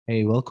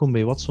Hey, welkom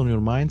bij What's on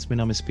Your Mind. Mijn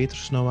naam is Peter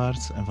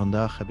Snauwaert en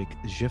vandaag heb ik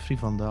Jeffrey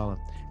van Dalen.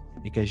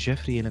 Ik ken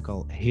Jeffrey eigenlijk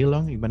al heel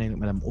lang. Ik ben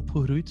eigenlijk met hem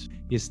opgegroeid. Hij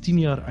is 10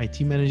 jaar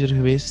IT-manager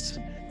geweest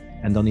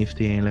en dan heeft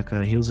hij eigenlijk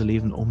heel zijn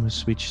leven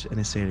omgeswitcht en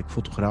is eigenlijk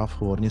fotograaf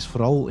geworden. Hij is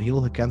vooral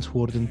heel gekend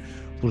geworden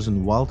voor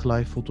zijn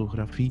wildlife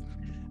fotografie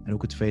en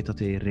ook het feit dat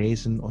hij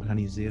reizen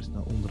organiseert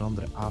naar onder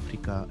andere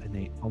Afrika en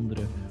hij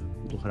andere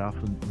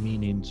fotografen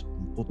meeneemt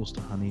om foto's te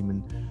gaan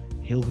nemen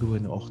heel vroeg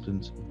in de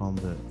ochtend van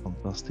de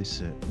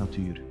fantastische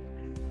natuur.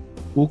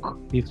 Ook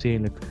heeft hij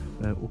eigenlijk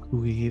ook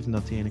toegegeven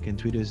dat hij eigenlijk in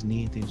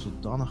 2019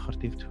 zodanig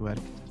hard heeft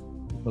gewerkt,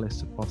 ook al is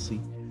zijn passie,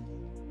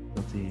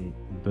 dat hij een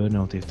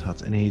burn-out heeft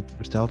gehad. En hij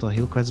vertelt daar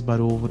heel kwetsbaar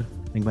over.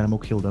 En ik ben hem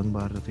ook heel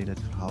dankbaar dat hij dit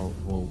verhaal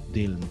wil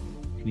delen.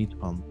 Geniet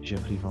van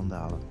Jeffrey van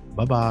Dalen.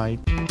 Bye bye.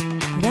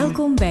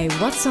 Welkom bij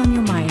What's on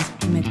Your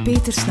Mind met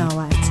Peter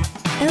Snauwaert.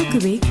 Elke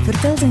week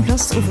vertelt een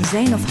gast over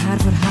zijn of haar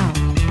verhaal.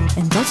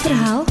 En dat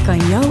verhaal kan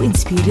jou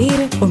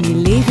inspireren om je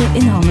leven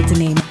in handen te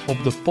nemen.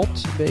 Op de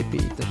pot bij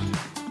Peter.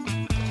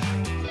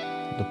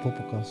 De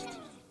poppenkast.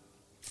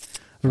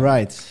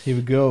 Right,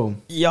 here we go.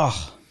 Ja.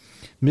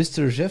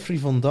 Mr. Jeffrey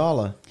van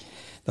Dalen.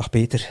 Dag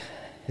Peter.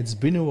 It's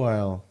been a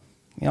while.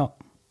 Ja.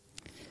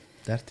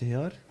 30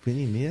 jaar? Ik weet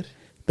niet meer.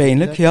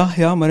 Pijnlijk,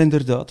 ja, maar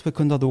inderdaad, we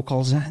kunnen dat ook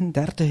al zeggen,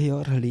 30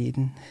 jaar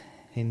geleden.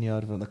 Een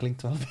jaar van, dat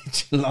klinkt wel een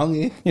beetje lang,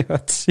 hè? Ja,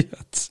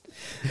 het.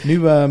 Nu,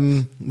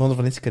 mannen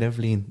van Isker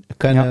Evelien. Ik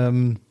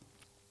kan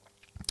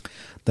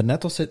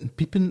daarnet al zitten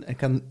piepen en ik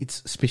kan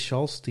iets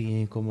speciaals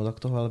tegenkomen, dat ik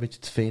toch wel een beetje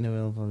het fijne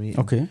wil van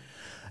weten. Oké.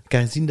 Ik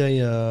heb gezien dat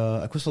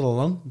je, ik wist al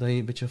lang, dat je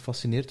een beetje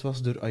gefascineerd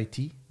was door IT.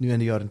 Nu in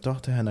de jaren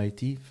 80 en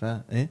IT,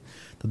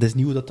 dat is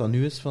niet hoe dat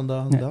nu is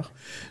vandaag de dag.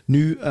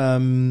 Nu,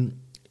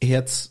 je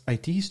hebt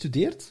IT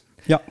gestudeerd.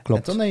 Ja,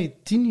 klopt. En dan heb je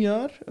 10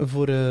 jaar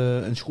voor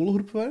een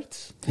schoolgroep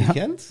werd in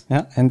Gent.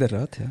 Ja,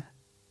 inderdaad, ja.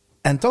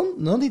 En dan,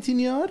 na die 10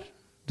 jaar,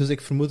 dus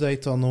ik vermoed dat je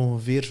dan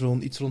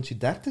ongeveer iets rond je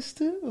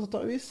 30ste, was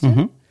dat geweest?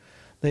 Mm-hmm.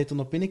 Dat je dan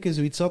op een keer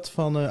zoiets had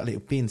van,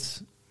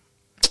 opeens,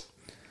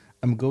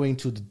 I'm going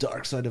to the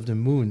dark side of the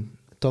moon.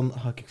 Dan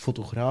ga ik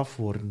fotograaf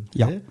worden.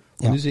 Ja.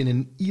 Hè? Nu zijn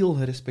een heel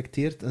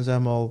gerespecteerd en zeg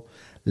maar al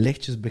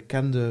lichtjes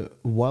bekende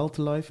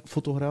wildlife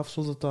fotograaf,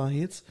 zoals het dan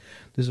heet.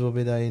 Dus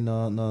waarbij dat je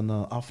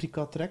naar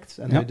Afrika trekt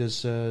en dat je dus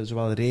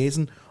zowel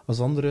reizen als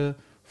andere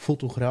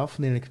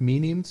fotografen eigenlijk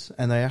meeneemt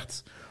en dat je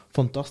echt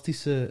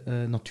fantastische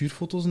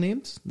natuurfoto's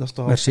neemt. Dat is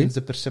toch al sinds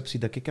de perceptie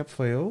dat ik heb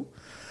van jou.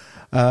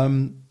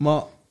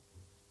 Maar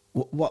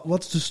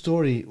what's the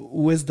story?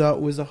 Hoe is dat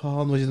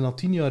gegaan? Was je na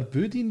 10 jaar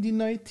beu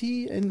die IT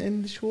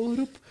in de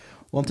schoolgroep?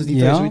 Want het is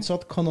niet dat je zoiets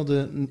had, kan dat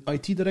een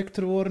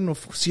IT-director worden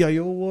of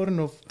CIO worden?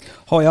 Of...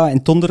 Oh ja, in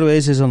het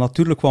onderwijs is dat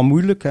natuurlijk wel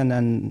moeilijk.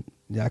 En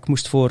ja, ik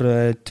moest voor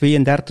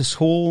 32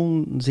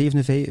 scholen,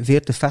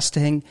 47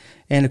 vestigingen,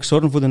 eigenlijk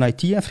zorgen voor de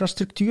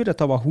IT-infrastructuur, dat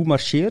wat goed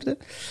marcheerde.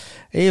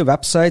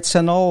 Websites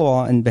en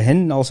al, in het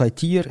begin als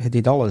IT'er, je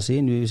deed alles.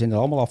 Nu zijn er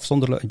allemaal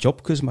afzonderlijke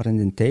jobjes, maar in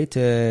de tijd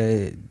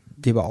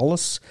deden we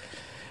alles.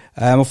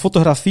 Maar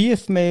fotografie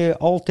heeft mij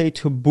altijd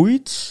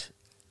geboeid.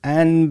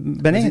 En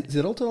ben je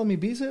er altijd al mee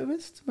bezig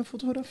geweest met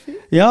fotografie?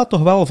 Ja,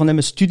 toch wel. Van in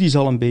mijn studies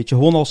al een beetje.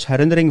 Gewoon als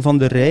herinnering van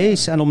de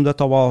reis. En omdat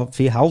dat wat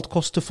veel geld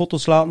kostte,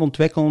 foto's laten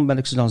ontwikkelen, ben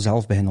ik ze dan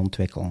zelf beginnen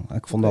ontwikkelen.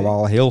 Ik vond dat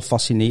wel heel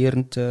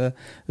fascinerend,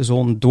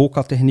 zo'n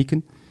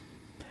doka-technieken.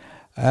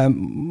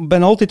 Ik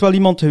ben altijd wel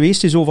iemand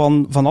geweest die zo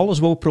van alles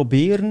wou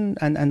proberen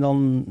en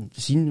dan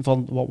zien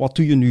van wat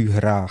doe je nu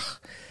graag.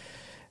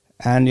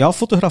 En ja,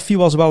 fotografie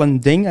was wel een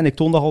ding en ik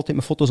toonde altijd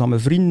mijn foto's aan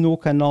mijn vrienden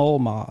ook en al,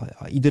 maar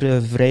ja,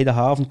 iedere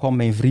vrijdagavond kwamen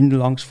mijn vrienden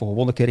langs voor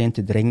gewoon een keer in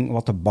te drinken,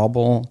 wat te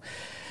babbelen.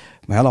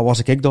 Maar ja, dan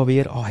was ik dan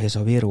weer, hij is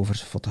alweer over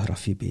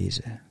fotografie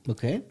bezig.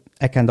 Oké.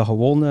 Ik heb dat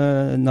gewoon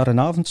naar een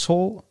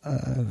avondschool,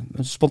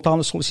 een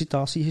spontane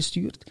sollicitatie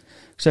gestuurd.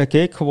 Ik zei,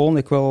 kijk,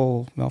 ik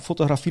wil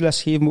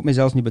fotografieles geven, moet mij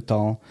zelfs niet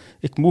betalen.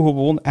 Ik moet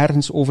gewoon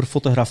ergens over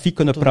fotografie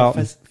kunnen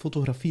praten.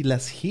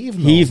 Fotografieles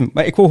geven? Geven.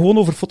 Maar ik wil gewoon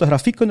over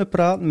fotografie kunnen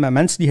praten met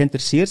mensen die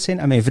geïnteresseerd zijn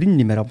en mijn vrienden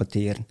niet meer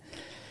abatteren.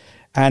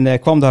 En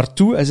ik kwam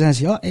daartoe en zei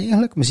ze,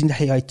 eigenlijk, we zien dat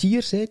je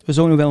IT'er bent, we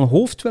zouden wel een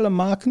hoofd willen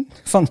maken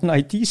van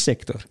de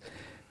IT-sector.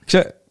 Ik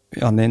zei,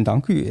 nee,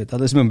 dank u.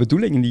 Dat is mijn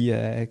bedoeling niet.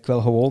 Ik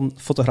wil gewoon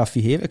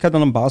fotografie geven. Ik heb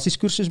dan een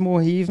basiscursus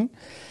mogen geven.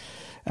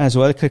 En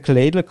zo heb ik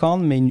geleidelijk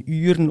aan mijn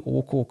uren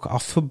ook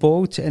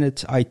afgebouwd in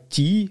het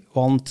IT.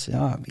 Want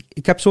ja,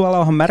 ik heb zo wel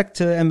al gemerkt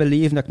in mijn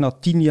leven dat ik na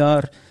 10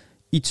 jaar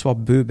iets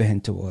wat beu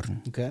begin te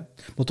worden. Oké.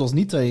 Maar het was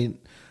niet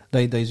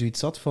dat je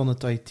zoiets had van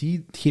het IT,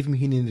 het geeft me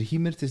geen energie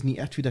meer, het is niet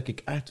echt wie dat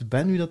ik echt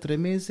ben, wie dat er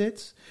in mij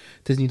zit.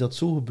 Het is niet dat het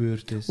zo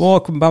gebeurd is.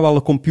 Ik ben wel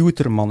een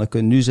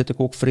computermanneke. Nu zit ik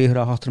ook vrij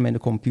graag achter mijn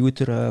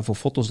computer voor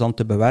foto's dan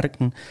te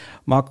bewerken.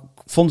 Maar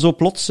ik vond zo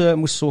plots,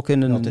 moest ze ook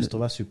in een... het is toch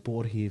wel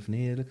support geven,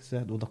 eerlijk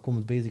gezegd. Dat komt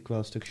het basic wel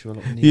een stukje wel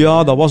opnieuw.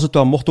 Ja, dat was het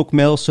wel. Mocht ook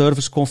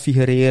mailservers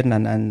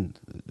configureren. En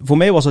voor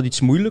mij was dat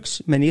iets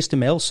moeilijks. Mijn eerste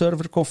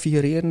mailserver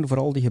configureren voor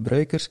al die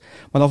gebruikers.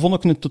 Maar dan vond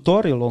ik een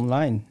tutorial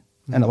online.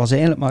 En dat was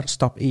eigenlijk maar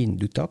stap 1,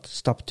 doe dat.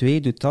 Stap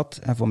 2, doe dat.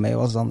 En voor mij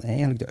was dan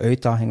eigenlijk de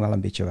uitdaging wel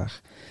een beetje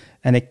weg.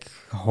 En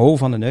ik hou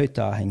van een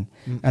uitdaging.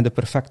 En de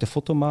perfecte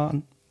foto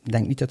maken, Ik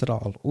denk niet dat er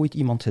al ooit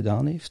iemand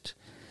gedaan heeft.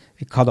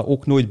 Ik ga dat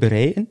ook nooit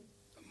bereiken.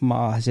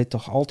 Maar je zit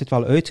toch altijd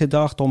wel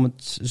uitgedaagd om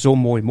het zo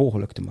mooi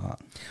mogelijk te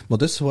maken. Maar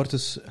dus,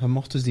 je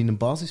mocht dus die een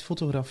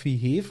basisfotografie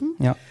geven.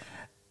 Ja.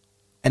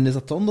 En is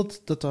dat dan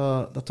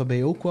dat bij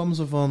jou kwam,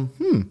 zo van...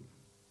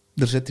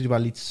 er zit hier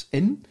wel iets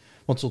in.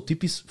 Want zo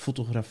typisch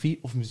fotografie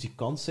of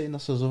muzikant zijn,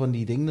 dat ze zo van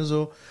die dingen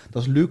zo...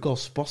 Dat is leuk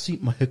als passie,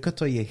 maar je kunt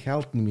daar je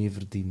geld niet mee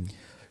verdienen.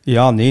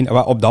 Ja,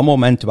 nee, op dat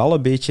moment wel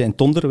een beetje in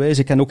het onderwijs.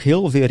 Ik heb ook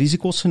heel veel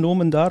risico's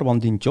genomen daar,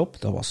 want die job,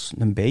 dat was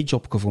een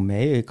bijjobje voor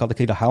mij. Ik had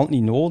dat geld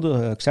niet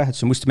nodig. Ik zeg het,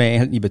 ze moesten mij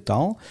eigenlijk niet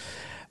betalen.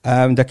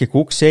 Dat ik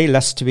ook zei,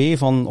 les 2,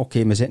 van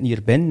oké, we zitten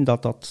hier binnen,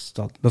 dat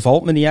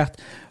bevalt me niet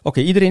echt.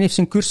 Oké, iedereen heeft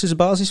zijn cursus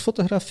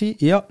basisfotografie.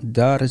 Ja,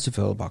 daar is de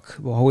vuilbak.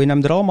 We gooien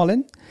hem er allemaal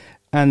in.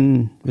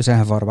 En we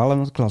zeggen vaarwel in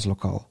het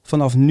klaslokaal.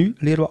 Vanaf nu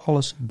leren we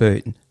alles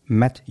buiten,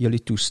 met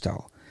jullie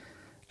toestel.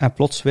 En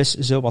plots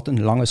wist ze wat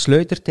een lange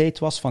sluitertijd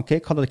was van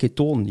kijk, ga dat een keer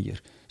tonen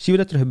hier. Zie je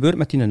wat er gebeurt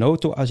met die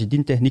auto als je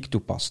die techniek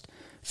toepast.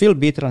 Veel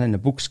beter dan in de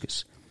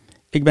boekjes.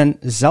 Ik ben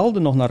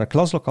zelden nog naar een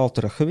klaslokaal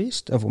terug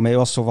geweest. En voor mij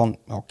was het zo van,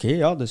 oké,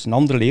 dat is een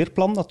ander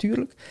leerplan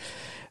natuurlijk.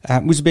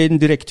 Ik moest bij de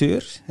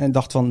directeur en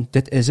dacht van,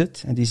 dit is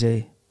het. En die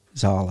zei,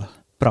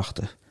 zalig,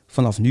 prachtig.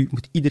 Vanaf nu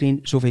moet iedereen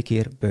zoveel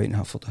keer buiten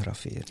gaan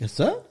fotograferen. Is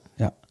dat?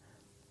 Ja.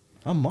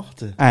 Ah,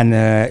 machtig. En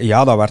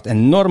dat werd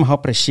enorm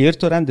geapprecieerd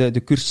door hen.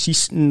 De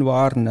cursisten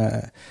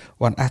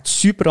waren echt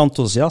super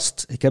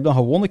enthousiast. Ik heb dan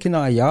gewoon een keer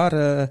na een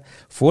jaar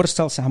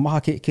voorgesteld, zeg, mag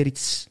ik een keer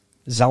iets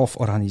zelf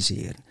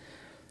organiseren?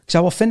 Ik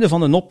zou wat vinden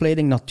van een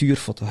opleiding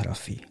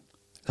natuurfotografie.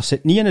 Dat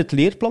zit niet in het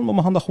leerplan, maar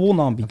we gaan dat gewoon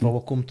aanbieden. Maar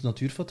wat komt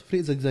natuurfotografie?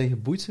 Is dat je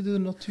geboeid zit door de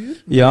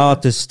natuur? Ja,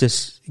 het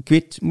is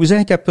ik moet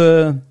zeggen, ik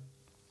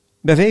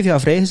ben 5 jaar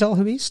vrijgezel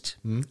geweest.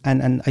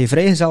 En als je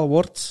vrijgezel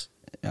wordt,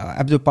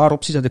 heb je een paar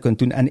opties dat je kunt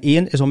doen. En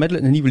 1 is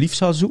onmiddellijk een nieuwe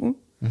liefde zoeken.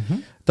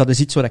 Dat is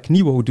iets wat ik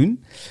niet wou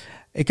doen.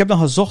 Ik heb dan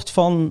gezocht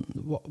van,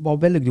 wat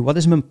wil ik doen? Wat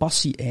is mijn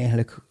passie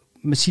eigenlijk?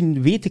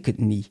 Misschien weet ik het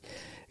niet.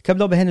 Ik heb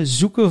dan beginnen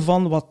zoeken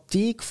van wat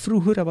deed ik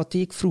vroeger en wat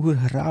deed ik vroeger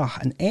graag.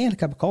 En eigenlijk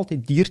heb ik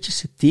altijd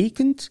diertjes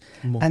getekend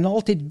en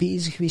altijd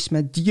bezig geweest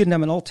met dieren en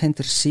me altijd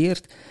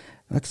geïnteresseerd.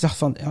 En ik dacht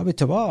van, weet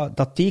je wat,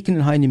 dat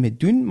tekenen ga je niet meer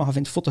doen, maar je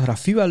vindt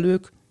fotografie wel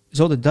leuk,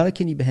 zou je dat een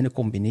keer niet beginnen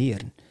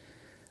combineren.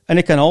 En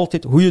ik heb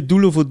altijd goede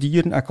doelen voor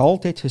dieren, heb ik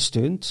altijd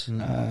gesteund.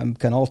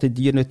 Ik heb altijd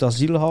dieren uit het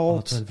asiel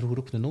gehaald. Had je vroeger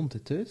ook een hond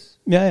thuis?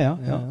 Ja.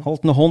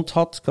 Altijd een hond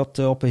had. Ik had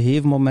op een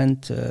gegeven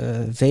moment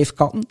 5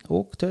 katten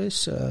ook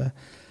thuis.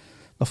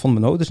 Dat vonden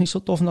mijn ouders niet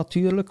zo tof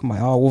natuurlijk.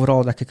 Maar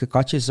overal dat ik een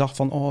katje zag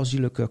van,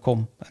 zielig, kom.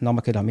 En dan nam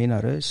ik dat mee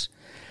naar huis.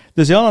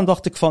 Dus dan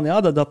dacht ik van,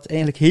 dat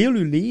eigenlijk heel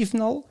je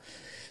leven al,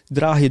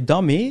 draag je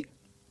dat mee.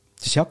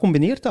 Dus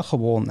combineer dat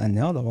gewoon. En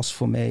dat was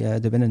voor mij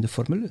de winnende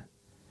formule.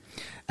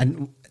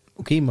 En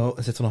oké, maar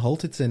zit er nog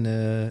altijd in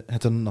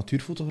het een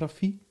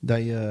natuurfotografie dat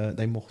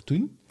je mocht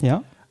doen?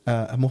 Ja.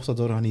 Je mocht dat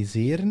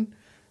organiseren.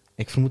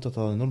 Ik vermoed dat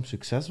dat een enorm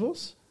succes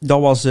was.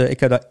 Dat was, ik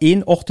heb dat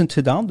 1 ochtend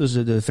gedaan, dus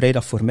de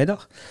vrijdag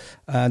voormiddag.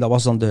 Dat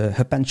was dan de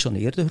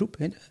gepensioneerde groep,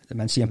 de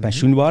mensen die in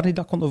pensioen waren die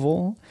dat konden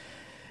volgen.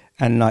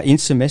 En na 1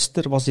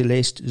 semester was die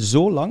lijst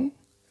zo lang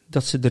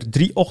dat ze er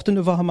 3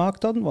 ochtenden van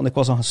gemaakt hadden, want ik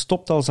was dan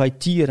gestopt als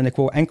IT'er en ik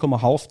wou enkel maar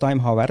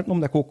halftime gaan werken,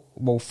 omdat ik ook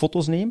wou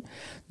foto's nemen.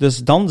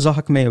 Dus dan zag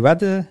ik mijn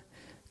wedden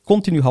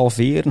continu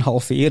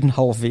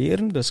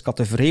halveren. Dus ik had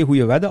een vrij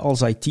goede wedden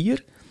als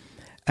IT'er.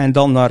 En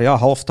dan naar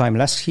halftime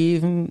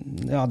lesgeven,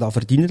 dat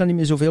verdiende dan niet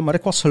meer zoveel, maar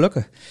ik was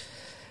gelukkig.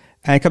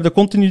 En ik heb de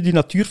continu die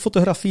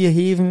natuurfotografie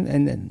gegeven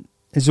in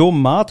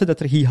zo'n mate dat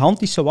er een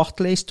gigantische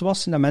wachtlijst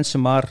was en dat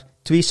mensen maar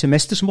 2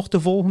 semesters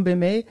mochten volgen bij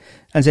mij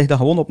en zich dan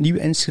gewoon opnieuw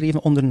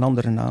inschreven onder een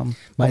andere naam.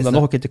 Maar om dat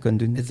nog een keer te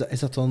kunnen doen. Is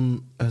dat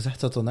dan, je zegt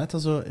dat dan net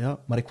zo,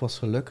 maar ik was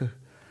gelukkig.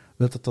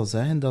 Wil dat dan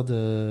zeggen dat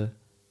je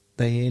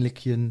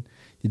eigenlijk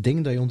die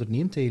dingen die je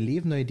onderneemt in je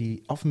leven, dat je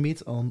die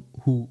afmeet aan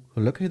hoe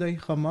gelukkig dat je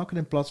gaat maken,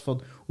 in plaats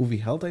van hoeveel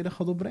geld dat je dat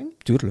gaat opbrengen?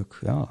 Tuurlijk,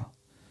 ja.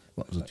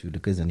 Maar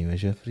natuurlijk is dat niet,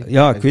 Jeffrey.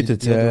 Ja, ik weet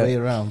het.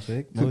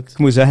 Ik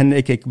moet zeggen,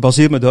 ik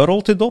baseer me daar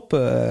altijd op.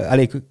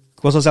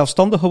 Ik was al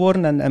zelfstandig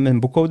geworden en mijn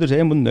boekhouder zei,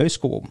 je moet een huis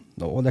kopen.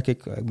 Nou,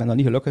 ik ben daar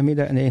niet gelukkig mee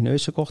dat ik een eigen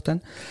huis gekocht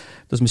heb.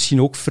 Dat is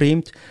misschien ook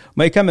vreemd.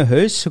 Maar ik heb mijn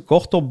huis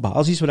gekocht op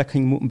basis waar ik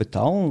ging moeten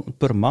betalen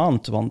per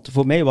maand. Want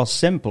voor mij was het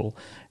simpel.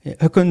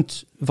 Je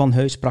kunt van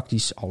huis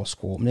praktisch alles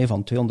kopen.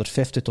 Van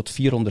 250 tot 400.000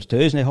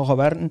 gaan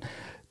werken.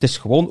 Het is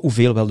gewoon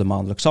hoeveel wil de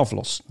maandelijks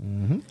aflossen.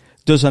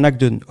 Dus dan heb ik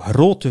de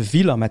grote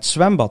villa met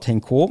zwembad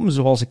ging kopen,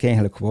 zoals ik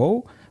eigenlijk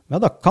wou. Ja,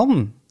 dat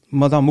kan.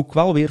 Maar dan moet ik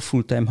wel weer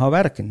fulltime gaan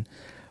werken.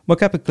 Maar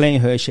ik heb een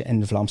klein huisje in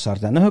de Vlaamse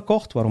Ardennen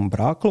gekocht. Waarom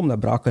Brakel? Omdat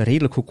Brakel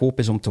redelijk goedkoop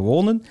is om te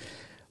wonen.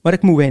 Maar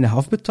ik moet weinig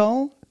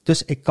afbetalen.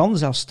 Dus ik kan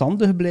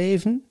zelfstandig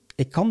blijven.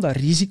 Ik kan dat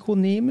risico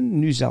nemen,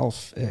 nu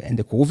zelf in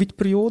de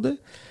COVID-periode,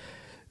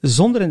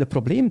 zonder in de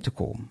problemen te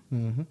komen.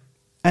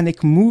 En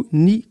ik moet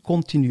niet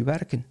continu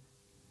werken.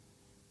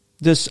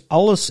 Dus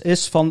alles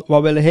is van,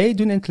 wat wil hij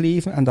doen in het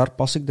leven? En daar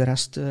pas ik de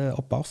rest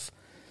op af.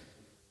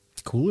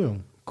 Cool,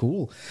 jong.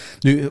 Cool.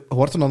 Nu,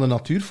 wordt er dan de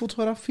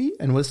natuurfotografie?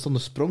 En wat is dan de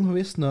sprong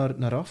geweest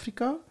naar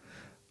Afrika?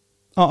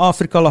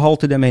 Afrika lag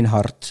altijd in mijn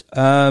hart.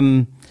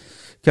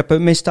 Ik heb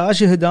mijn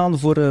stage gedaan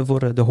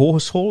voor de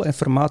hogeschool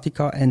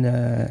Informatica in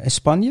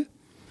Spanje.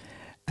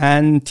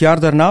 En het jaar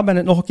daarna ben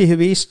ik nog een keer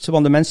geweest,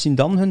 want de mensen die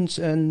dan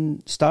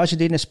hun stage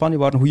deden in Spanje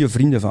waren goede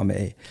vrienden van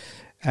mij.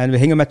 En we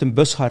gingen met een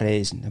bus gaan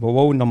reizen. We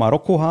wouden naar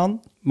Marokko gaan,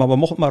 maar we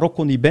mochten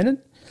Marokko niet binnen,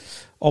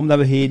 omdat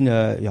we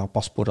geen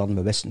paspoort hadden,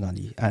 we wisten dat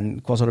niet. En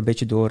ik was er een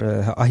beetje door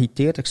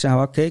geagiteerd. Ik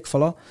zei, kijk,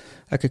 voilà,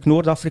 als ik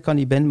Noord-Afrika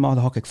niet ben, maar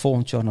dan ga ik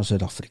volgend jaar naar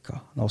Zuid-Afrika.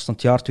 Dat was dan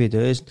het jaar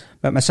 2000. Ik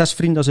ben met 6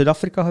 vrienden naar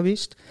Zuid-Afrika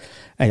geweest.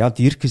 En ja,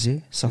 diertjes,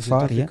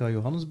 safari. Zuid-Afrika,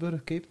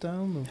 Johannesburg, Cape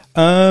Town? Of?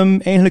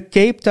 Eigenlijk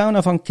Cape Town,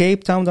 en van Cape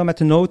Town dan met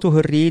een auto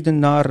gereden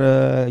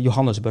naar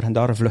Johannesburg en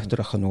daar een vlucht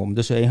teruggenomen.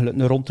 Dus eigenlijk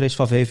een rondreis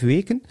van 5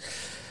 weken.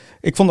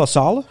 Ik vond dat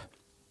zalig.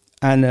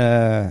 En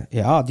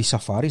die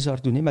safaris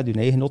daar doen, met hun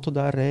eigen auto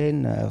daar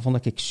rijden,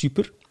 vond ik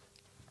super.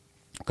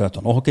 Ik heb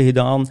dat nog een keer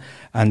gedaan.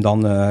 En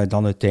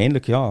dan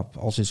uiteindelijk,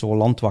 als je zo'n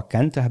land wat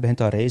kent en je begint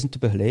dat reizen te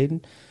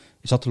begeleiden,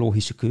 is dat de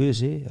logische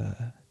keuze.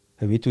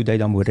 Je weet hoe je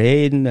dan moet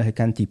rijden, je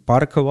kent die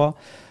parken wat.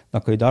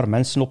 Dan kun je daar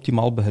mensen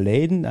optimaal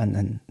begeleiden.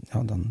 En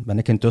dan ben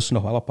ik intussen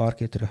nog wel een paar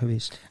keer terug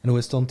geweest. En hoe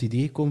is dan het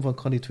idee gekomen van, ik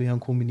ga die twee gaan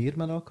combineren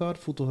met elkaar?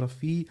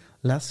 Fotografie,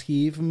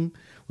 lesgeven,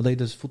 wat je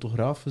dus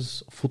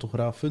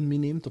fotografen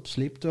meeneemt op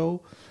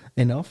sleeptouw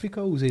in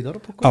Afrika. Hoe zijn je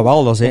daarop gekomen?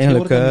 Wel, dat is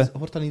eigenlijk...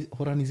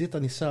 Organiseert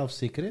dat niet zelf,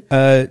 zeker?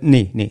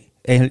 Nee,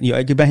 eigenlijk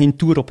niet. Ik ben geen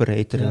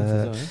touroperator.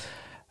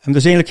 En dat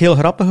is eigenlijk heel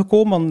grappig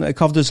gekomen, want ik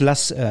gaf dus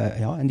les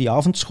in die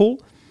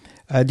avondschool.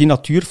 Die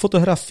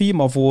natuurfotografie,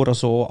 maar voor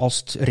als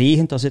het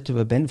regent, dan zitten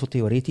we binnen voor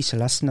theoretische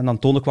lessen en dan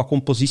toon ik wat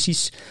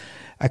composities.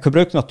 Ik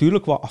gebruik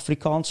natuurlijk wat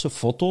Afrikaanse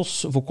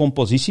foto's voor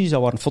composities.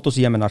 Dat waren foto's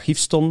die in mijn archief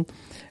stonden.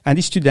 En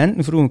die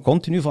studenten vroegen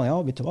continu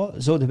van, weet je wat,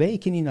 zouden wij een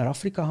keer niet naar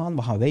Afrika gaan,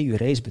 maar gaan wij uw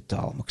reis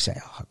betalen? Maar ik zei,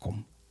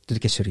 kom, doe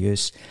ik eens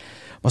serieus.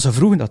 Maar ze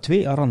vroegen dat 2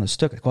 jaar aan een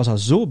stuk. Ik was al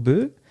zo beu,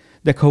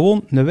 dat ik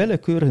gewoon een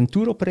willekeurige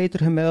touroperator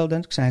gemeld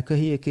heb. Ik zei,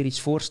 kun je een keer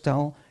iets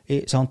voorstellen?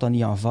 Ze gaan dat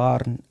niet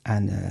aanvaren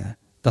en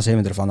dan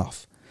zijn we er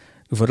vanaf.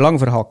 Voor een lang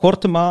verhaal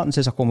kort te maken,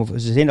 ze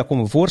zijn dat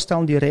komen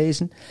voorstellen, die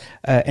reizen.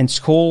 In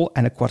school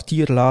en een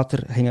kwartier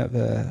later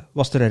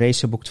was er een reis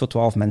geboekt voor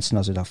 12 mensen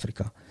naar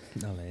Zuid-Afrika.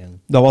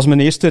 Dat was mijn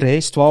eerste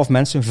reis, 12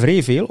 mensen,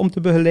 vrij veel om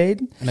te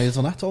begeleiden. En dat is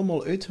dan echt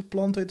allemaal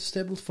uitgepland uit de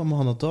stijl van we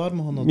gaan het daar,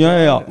 we gaan het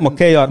daar. Ja, maar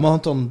kijk, we gaan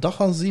het dan een dag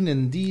gaan zien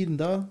en die en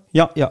dat.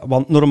 Ja,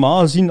 want normaal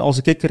gezien,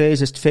 als ik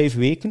reis, is het 5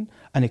 weken.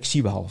 En ik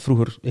zie wel,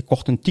 vroeger, ik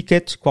kocht een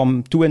ticket,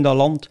 kwam toe in dat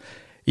land.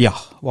 Ja,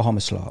 we gaan we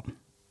slapen.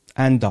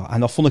 En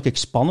dat vond ik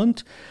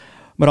spannend.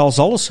 Maar als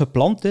alles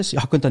gepland is,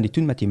 je kunt dat niet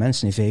doen met die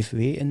mensen in 5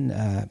 weken.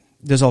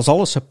 Dus als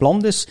alles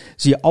gepland is,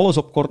 zie je alles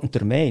op korte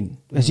termijn.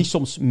 Je ziet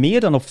soms meer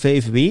dan op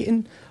 5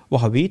 weken,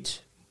 wat je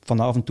weet,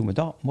 vanavond doen we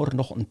dat, morgen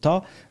nog een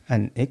dat.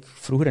 En ik,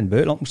 vroeger in het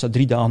buitenland, moest dat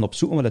 3 dagen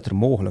opzoeken, wat het er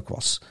mogelijk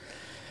was.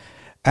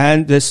 En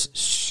het is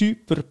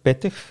super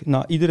pittig.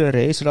 Na iedere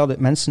reis raad ik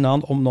mensen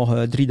aan om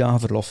nog 3 dagen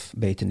verlof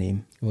bij te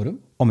nemen. Waarom?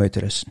 Om uit te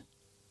rusten.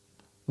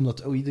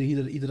 Omdat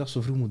iedere dag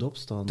zo vroeg moet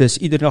opstaan. Dus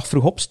iedere dag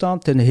vroeg opstaan,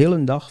 de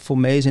hele dag. Voor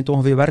mij zijn het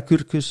ongeveer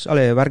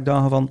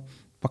werkdagen van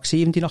pak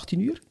 17, 18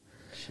 uur.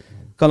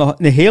 Ik had nog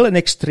een hele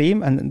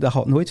extreem, en dat ga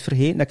ik nooit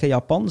vergeten, dat ik in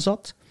Japan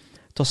zat.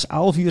 Het was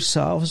 11 uur 's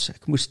avonds.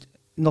 Ik moest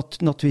naar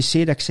het wc,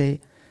 dat ik zei,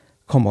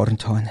 kom morgen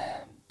gaan.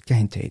 Ik heb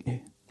geen tijd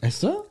nu. Is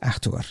dat?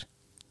 Echt hoor.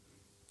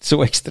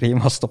 Zo extreem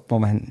was het op het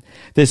moment.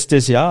 Het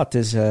is.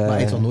 Maar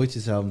je zal nooit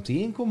jezelf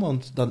tegenkomen,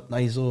 want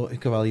dan je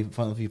kan wel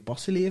van je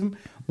passie leven,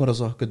 maar dan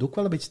zag ik het ook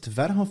wel een beetje te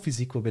ver gaan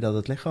fysiek, waarbij dat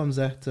het lichaam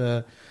zegt,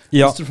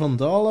 Mr. Van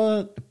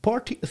Dalen, the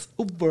party is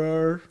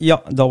over.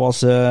 Ja, dat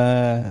was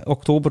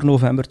oktober,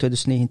 november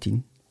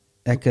 2019.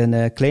 Ik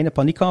een kleine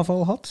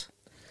paniekaanval had.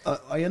 Als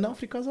je in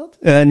Afrika zat?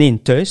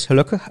 Nee, thuis,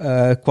 gelukkig.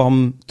 Ik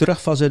kwam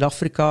terug van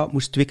Zuid-Afrika,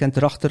 moest het weekend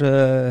erachter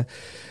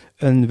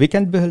een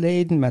weekend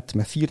begeleiden met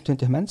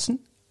 24 mensen.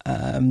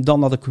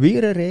 Dan had ik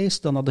weer een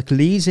reis, dan had ik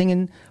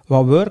lezingen,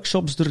 wat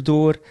workshops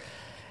erdoor.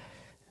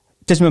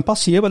 Het is mijn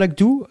passie, wat ik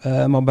doe,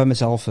 maar ik ben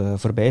mezelf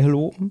voorbij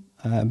gelopen.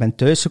 Ik ben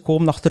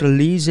thuisgekomen achter een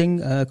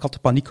lezing. Ik had de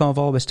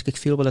paniekaanval, wist ik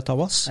veel wat dat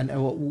was. En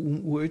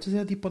hoe uitte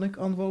zij die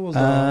paniekaanval? Was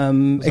dat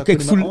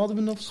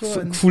ademen of zo?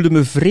 Ik voelde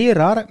me vrij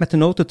raar met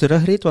een auto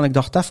terugreed, want ik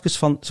dacht even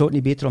van, zou het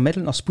niet beter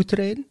onmiddellijk naar spoed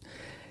rijden?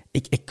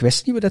 Ik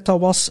wist niet wat dat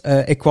was.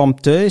 Ik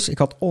kwam thuis, ik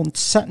had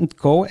ontzettend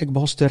kou. Ik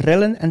begon te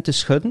rillen en te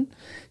schudden.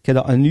 Ik heb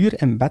dat 1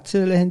 uur in bed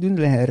liggen doen,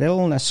 liggen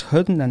rillen en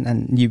schudden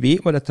en niet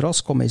weten wat het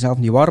was. Kon mijzelf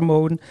niet warm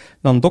houden.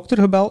 Dan een dokter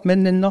gebeld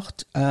midden in de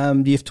nacht.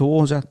 Die heeft gewoon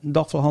gezegd,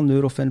 dag we gaan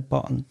Eurofin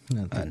pakken.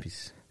 Ja,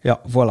 typisch.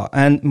 Ja,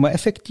 voilà. Maar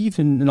effectief,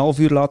 een half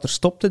uur later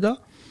stopte dat.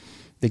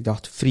 Ik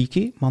dacht,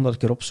 freaky, maar dat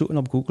ik erop zoeken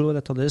op Google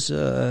wat dat is.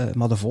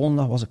 Maar de volgende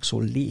dag was ik zo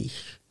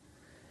leeg.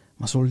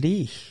 Maar zo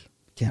leeg.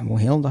 Ik heb gewoon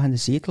de hele dag in de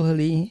zetel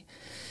gelegen.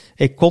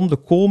 Ik kon de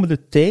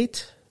komende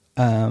tijd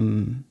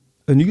 1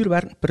 uur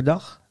werken per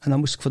dag en dan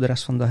moest ik voor de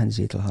rest van de dag in de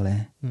zetel gaan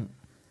liggen.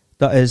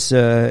 Dat is,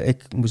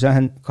 ik moet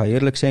zeggen, ik ga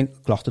eerlijk zijn,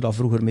 ik lachte daar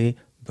vroeger mee,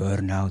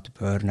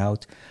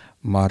 burn-out.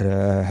 Maar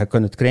je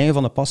kunt het krijgen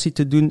van een passie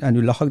te doen en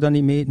nu lach ik daar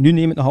niet mee. Nu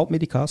neem ik nog altijd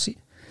medicatie.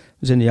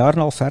 We zijn een jaar en een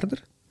half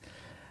verder.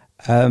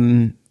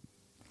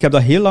 Ik heb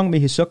daar heel lang mee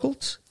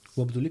gesukkeld.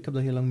 Wat bedoel ik? Ik heb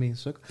daar heel lang mee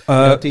gesukt. Je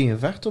hebt tegen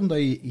gevecht omdat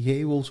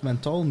jij wil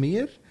mentaal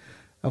meer...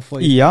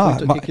 Ja,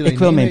 maar ik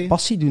wil mijn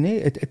passie doen. Hè.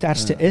 Het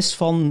ergste is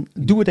van,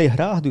 doe wat je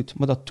graag doet.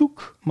 Maar dat doe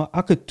ik. Maar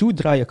als ik het doe,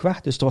 draai ik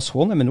weg. Dus het was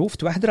gewoon in mijn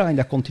hoofd wegdraaien,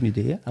 dat continu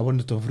deed. Hè. En worden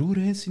er toch vroeger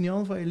geen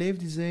signaal van je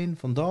live-design,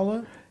 van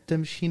Dalen?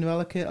 Misschien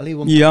welke? Allee,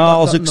 want ja,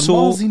 als ik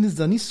normaal zo... zien is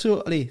dat niet zo...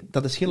 Allee,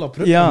 dat is heel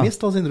abrupt, ja. Maar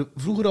meestal zijn er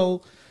vroeger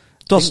al...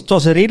 Het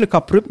was een redelijk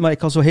abrupt, maar ik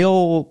kan zo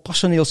heel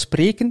passioneel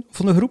spreken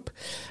van de groep.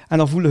 En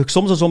dan voelde ik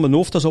soms als om mijn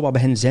hoofd dat zo wat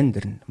begin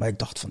zinderen. Maar ik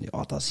dacht van,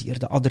 ja, dat is hier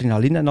de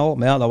adrenaline en al.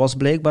 Maar ja, dat was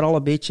blijkbaar al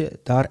een beetje...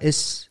 Daar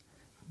is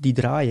die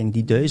draaiing,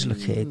 die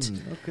duizeligheid.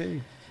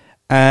 Okay.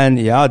 En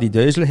ja, die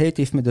duizeligheid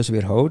heeft me dus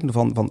weerhouden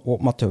van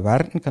ook maar te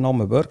werken. Ik heb al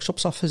mijn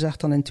workshops afgezegd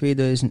dan in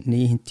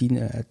 2019.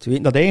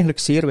 Dat eigenlijk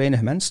zeer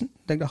weinig mensen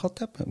dat ik dat gehad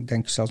heb. Ik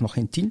denk zelfs nog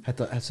geen 10.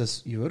 Heb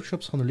je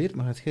workshops geannuleerd,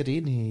 maar het geen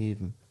reden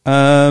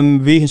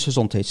gegeven? Wegens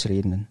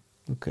gezondheidsredenen.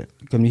 Okay.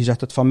 Ik heb niet gezegd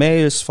dat het van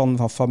mij is,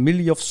 van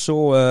familie of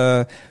zo.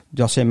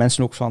 Dat zijn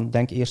mensen ook van,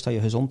 denk eerst aan je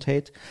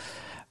gezondheid.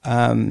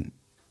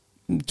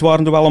 Het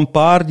waren er wel een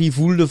paar die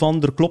voelden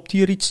van, er klopt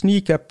hier iets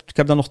niet. Ik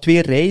heb dan nog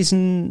 2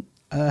 reizen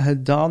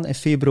gedaan in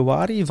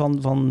februari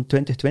van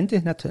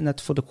 2020,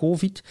 net voor de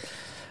COVID.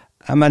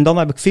 En dan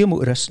heb ik veel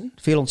moeten rusten.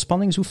 Veel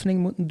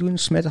ontspanningsoefeningen moeten doen.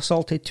 's middags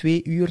altijd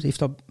 2 uur. Heeft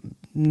dat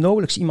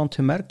nauwelijks iemand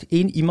gemerkt.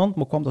 1 iemand,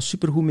 maar kwam daar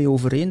supergoed mee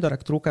overeen, daar ik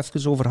het er ook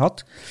even over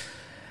had.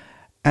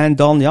 En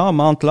dan, ja, een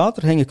maand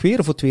later ging ik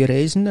weer voor 2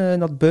 reizen naar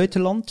het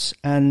buitenland.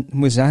 En ik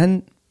moet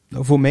zeggen,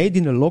 voor mij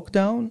die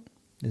lockdown...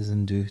 Dat is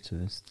een deugd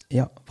geweest.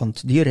 Ja,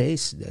 want die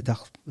reis,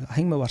 dat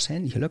ging me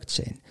waarschijnlijk niet gelukt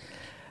zijn.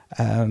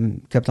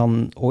 Ik heb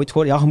dan ooit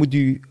gehoord, ja, je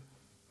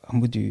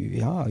moet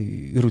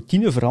je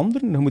routine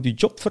veranderen, je moet je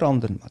job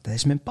veranderen. Maar dat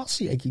is mijn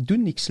passie. Ik doe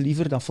niks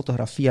liever dan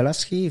fotografie en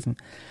lesgeven.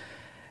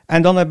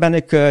 En dan ben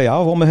ik,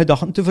 om mijn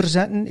gedachten te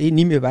verzetten,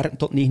 niet meer werken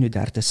tot 9:30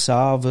 's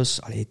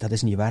avonds. Allee, dat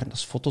is niet werken, dat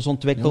is foto's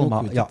ontwikkelen,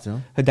 maar ja,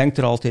 je denkt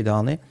er altijd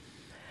aan. Hè.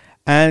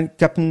 En ik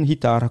heb een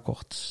gitaar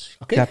gekocht.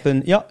 Okay.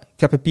 Ik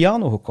heb een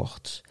piano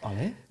gekocht.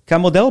 Allee? Ik heb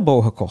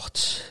modelbouw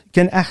gekocht. Ik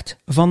heb echt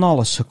van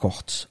alles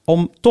gekocht.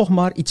 Om toch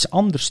maar iets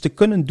anders te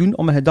kunnen doen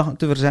om mijn gedachten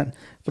te verzetten.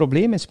 Het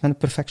probleem is, ik ben een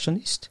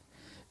perfectionist.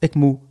 Ik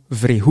moet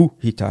vrij goed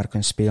gitaar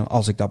kunnen spelen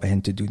als ik dat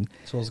begin te doen.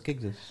 Zoals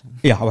ik dus.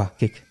 Ja, wel,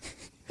 kijk.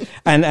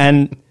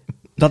 En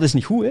dat is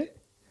niet goed, hè.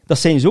 Dat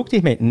zijn ze ook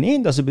tegen mij.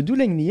 Nee, dat is de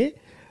bedoeling niet, hè.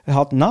 Je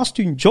gaat naast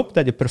je job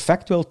dat je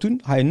perfect wilt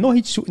doen, ga je nog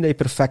iets zoeken dat je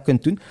perfect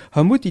kunt doen.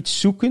 Je moet iets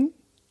zoeken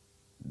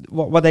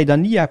wat je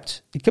dan niet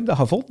hebt. Ik heb dat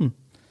gevonden.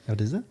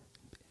 Wat is dat?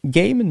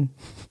 Gamen.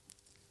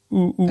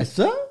 Is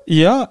dat?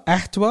 Ja,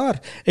 echt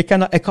waar.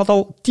 Ik had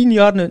al 10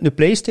 jaar een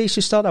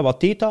PlayStation staan en wat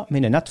deed dat?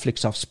 Met een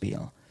Netflix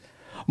afspelen.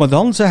 Maar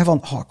dan zeggen van,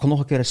 ik kan nog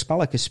een keer een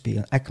spelletje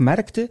spelen. En ik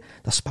merkte,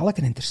 dat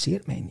spelletje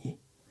interesseert mij niet.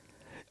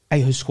 En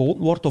je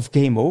geschoten wordt of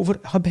game over,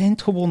 je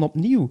begint gewoon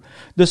opnieuw.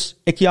 Dus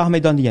ik jaag mij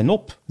dan niet in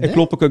op. Nee? Ik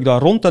loop ook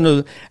daar rond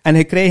en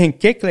je krijgt een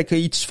kick,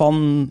 iets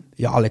van,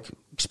 ik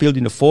speel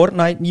in de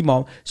Fortnite niet,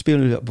 maar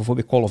speel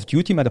bijvoorbeeld Call of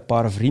Duty met een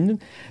paar vrienden.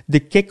 De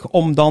kick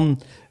om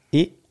dan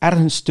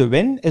ergens te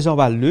winnen, is al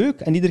wel leuk.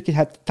 En iedere keer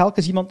heeft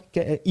telkens iemand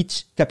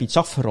ik heb iets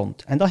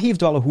afgerond. En dat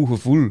geeft wel een goed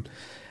gevoel.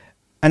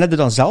 En dat er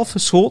dan zelf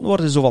geschoten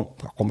wordt, is zo van,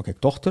 kom ik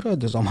toch terug,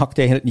 dus dat maakt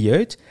eigenlijk niet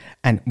uit.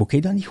 En moet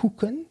ik dat niet goed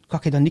kunnen? Kan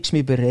ik daar niks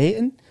mee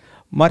bereiken?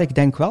 Maar ik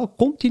denk wel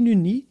continu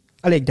niet.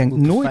 Ik denk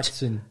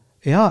nooit.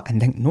 Ja, en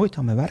denk nooit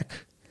aan mijn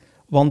werk.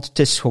 Want het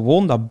is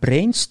gewoon dat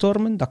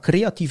brainstormen, dat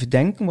creatief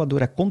denken,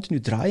 waardoor ik continu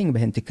draaiing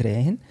begin te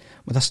krijgen.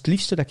 Maar dat is het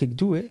liefste dat ik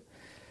doe, hè.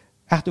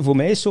 Echt, voor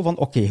mij is het zo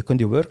van, je kunt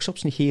je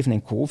workshops niet geven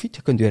in COVID,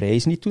 je kunt je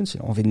reizen niet doen, er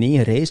zijn ongeveer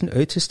 9 reizen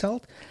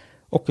uitgesteld.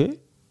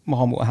 Maar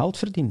je moet geld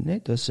verdienen, hè.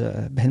 Dus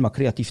begin maar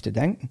creatief te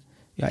denken.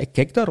 Ja, ik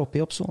kijk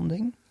daarop, op zo'n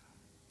ding.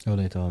 Wat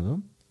heb je dat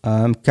doen?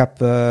 Ik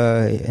heb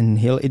een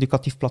heel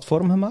educatief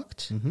platform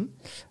gemaakt,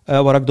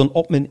 waar ik dan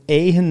op mijn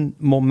eigen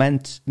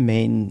moment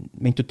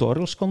mijn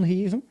tutorials kon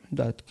geven.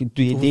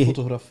 Over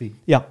fotografie?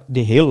 Ja,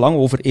 die heel lang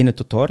over één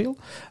tutorial.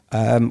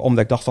 Omdat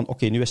ik dacht van,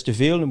 nu is het te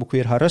veel, nu moet ik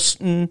weer gaan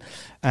rusten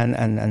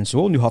en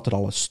zo. Nu gaat het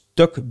al een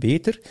stuk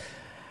beter.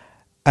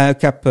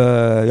 Ik heb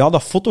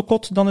dat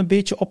fotocode dan een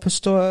beetje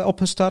opgestart.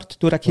 Wat is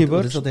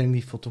dat eigenlijk,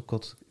 die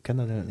fotocode? Ik ken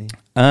dat eigenlijk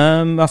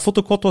niet.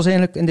 Fotocode was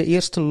eigenlijk in de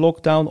eerste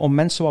lockdown om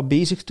mensen wat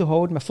bezig te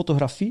houden met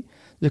fotografie.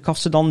 Dus ik gaf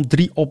ze dan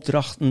 3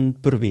 opdrachten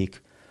per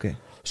week. Okay.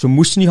 Ze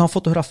moesten niet gaan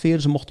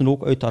fotograferen, ze mochten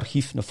ook uit het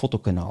archief een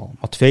fotokanaal.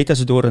 Maar het feit dat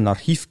ze door een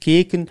archief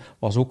keken,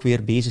 was ook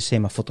weer bezig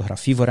zijn met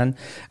fotografie voor hen.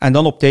 En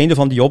dan op het einde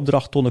van die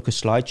opdracht toon ik een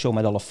slideshow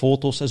met alle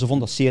foto's en ze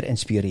vonden dat zeer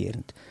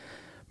inspirerend.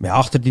 Maar ja,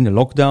 achter die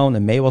lockdown,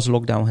 in mei was de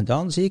lockdown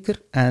gedaan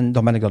zeker, en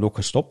dan ben ik dat ook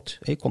gestopt.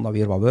 Ik kon dan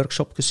weer wat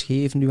workshops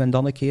geven, nu en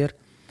dan een keer.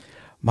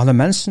 Maar de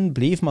mensen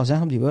bleven maar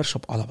zeggen op die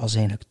workshop, dat was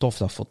eigenlijk tof,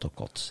 dat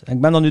fotocode. En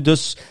ik ben dan nu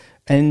dus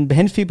in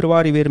begin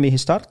februari weer mee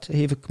gestart,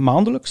 geef ik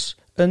maandelijks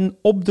een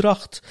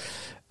opdracht.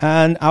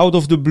 En out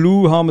of the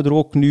blue gaan we er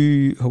ook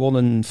nu gewoon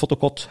een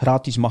fotocode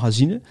gratis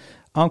magazine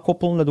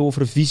aankoppelen, dat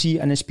over visie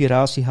en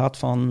inspiratie gaat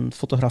van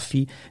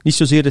fotografie. Niet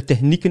zozeer de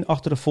technieken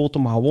achter de foto,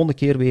 maar gewoon een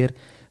keer weer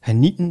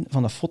genieten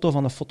van de foto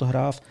van de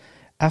fotograaf.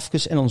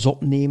 even in ons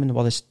opnemen.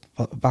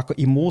 Welke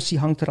emotie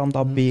hangt er aan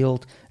dat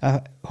beeld?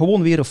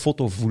 Gewoon weer een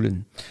foto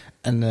voelen.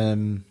 En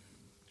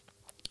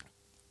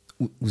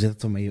hoe zit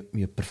het dan met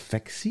je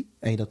perfectie?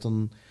 En je dat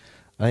dan...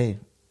 ik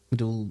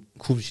bedoel,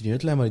 ik hoef het je niet uit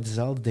te leggen, maar je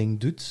dezelfde ding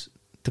doet,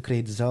 dan krijg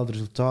je dezelfde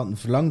resultaten.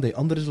 Verlang dat je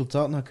andere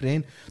resultaten gaat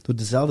krijgen door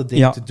dezelfde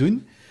dingen te doen.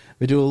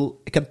 Ik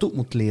bedoel, ik heb het ook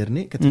moeten leren.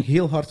 Hè. Ik heb het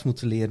heel hard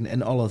moeten leren.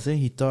 In alles, hè.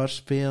 Gitaar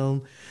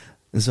spelen,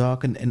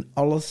 zaken, in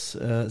alles.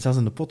 Zelfs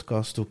in de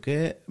podcast ook.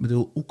 Hè. Ik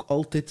bedoel, ook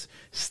altijd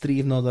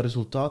streven naar dat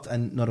resultaat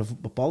en naar een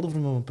bepaalde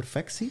vorm van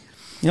perfectie.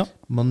 Ja.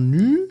 Maar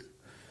nu,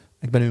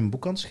 ik ben nu een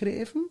boek aan het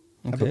schrijven.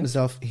 Heb ik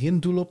mezelf geen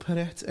doel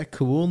opgericht.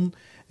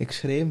 Ik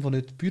schrijf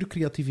vanuit pure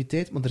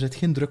creativiteit, maar er zit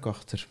geen druk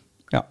achter.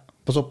 Ja.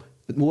 Pas op,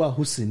 het moet wel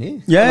goed zijn, hè?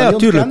 Ja,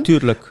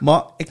 tuurlijk.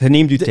 Maar je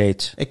neemt je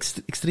tijd.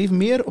 Ik streef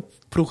meer op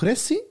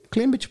progressie, een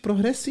klein beetje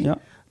progressie,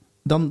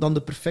 dan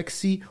de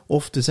perfectie.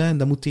 Of te zeggen,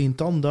 dat moet tegen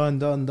dan, dat en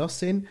dat en dat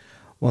zijn.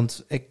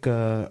 Want ik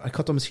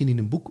ga dat misschien in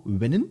een boek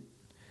winnen,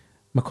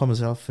 maar ik ga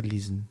mezelf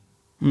verliezen.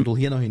 Ik bedoel,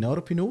 geen haar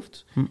op je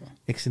hoofd.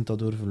 Ik zit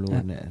daardoor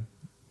verloren. Ja.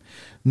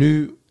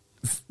 Nu...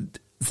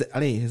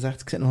 je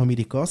zegt, ik zit nog aan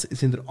medicatie.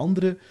 Zijn er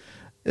andere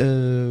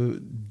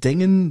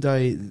dingen, dat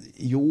je,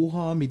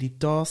 yoga,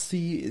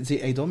 meditatie,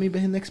 zijn je daarmee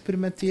beginnen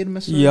experimenteren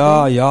met zo'n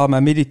dingen? Ja,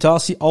 met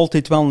meditatie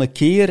altijd wel een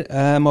keer.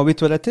 Maar weet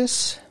je wat het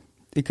is?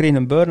 Ik kreeg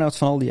een burn-out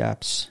van al die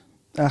apps.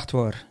 Echt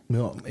waar.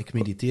 Ja, ik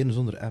mediteer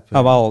zonder app.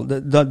 Wel,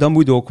 dat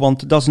moet ook,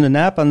 want dat is een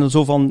app en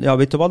zo van,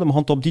 weet je wat, we gaan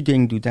het op die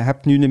ding doen. Je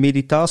hebt nu een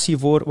meditatie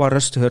voor wat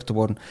rustiger te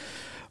worden.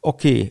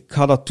 Oké, ik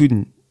ga dat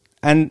doen.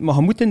 Maar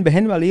je moet in het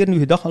begin wel leren je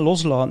gedachten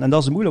loslaten. En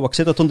dat is moeilijk. Want ik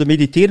zit dat om te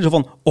mediteren, zo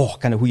van,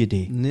 ik heb een goed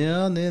idee.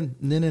 Ja,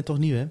 nee, toch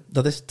niet, hè.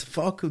 Dat is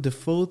vaak de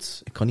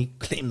fout. Ik kan niet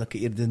claimen dat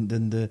ik eerder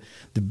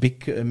de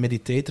big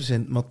meditator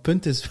ben. Maar het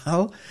punt is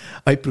wel,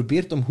 als je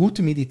probeert om goed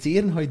te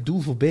mediteren, ga je het doel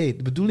voorbij.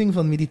 De bedoeling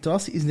van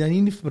meditatie is dat je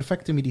niet een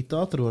perfecte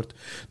meditator wordt.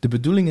 De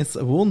bedoeling is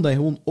gewoon dat je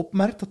gewoon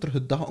opmerkt dat er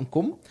gedachten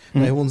komen.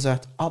 Dat je gewoon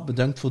zegt,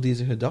 bedankt voor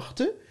deze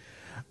gedachte.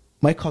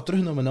 Maar ik ga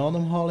terug naar mijn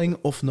ademhaling,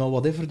 of naar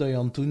whatever dat je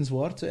aan het doen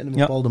waart, in een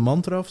bepaalde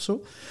mantra of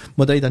zo.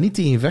 Maar dat je dat niet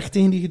tegen vecht,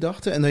 tegen die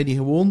gedachten, en dat je die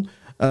gewoon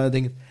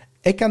denkt...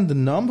 Ik ken de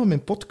naam van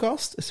mijn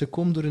podcast, is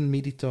gekomen door een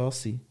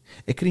meditatie.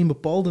 Ik kreeg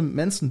bepaalde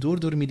mensen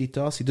door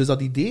meditatie. Dus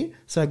dat idee,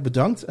 zeg ik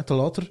bedankt, en te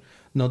later,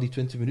 na die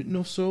 20 minuten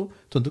of zo,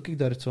 dan doe ik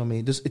daar iets van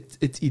mee. Dus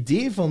het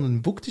idee van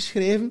een boek te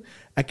schrijven,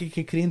 heb ik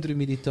gekregen door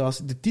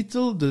meditatie. De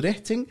titel, de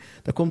richting,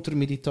 dat komt door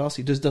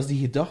meditatie. Dus dat is die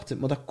gedachte.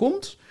 Maar dat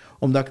komt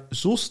omdat ik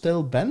zo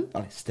stil ben.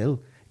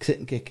 Stil. Ik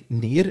zit kijk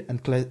neer en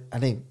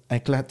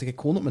ik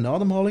kijk gewoon op mijn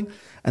ademhaling.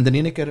 En de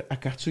ene keer heb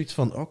ik echt zoiets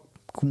van,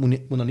 ik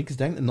moet aan niks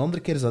denken. En de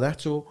andere keer is dat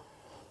echt zo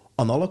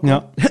aan alle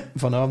kanten. Ja.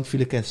 Vanavond viel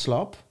ik in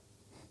slaap.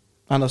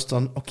 En dan is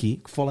dan,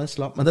 ik val in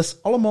slaap. Maar dat is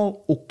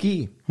allemaal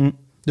oké.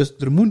 Dus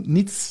er moet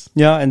niets...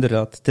 Ja,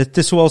 inderdaad. Het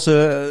is zoals,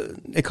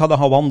 ik ga dan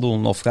gaan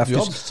wandelen, of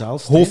even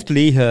hoofd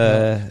leeg.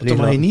 Dan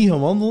mag je niet gaan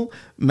wandelen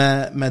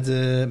met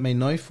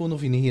een iPhone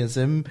of een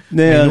gsm.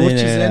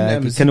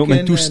 Nee. Ik ken ook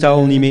mijn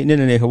toestel niet mee.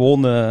 Nee,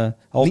 gewoon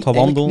altijd gaan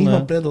wandelen. Niet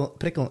gaan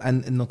prikkelen. En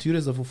in de natuur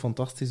is dat voor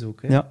fantastisch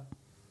ook. Hè?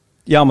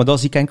 Ja, maar dat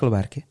zie ik enkel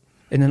werk, hè.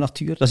 In de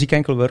natuur. Dat zie ik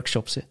enkel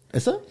workshops, hè.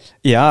 Is dat?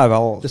 Ja,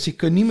 wel. Dus je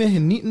kunt niet meer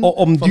genieten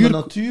van de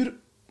natuur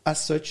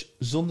as such,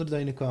 zonder dat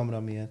je een camera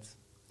mee hebt.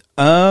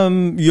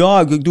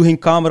 Ik doe geen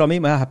camera mee,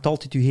 maar je hebt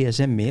altijd je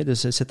gsm mee,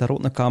 dus er zit daar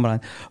ook een camera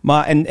in.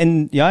 Maar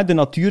in de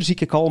natuur zie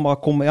ik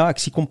allemaal, ik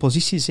zie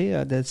composities,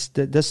 hè.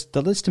 Dat is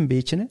het een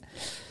beetje, hè.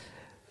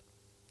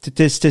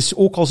 Het is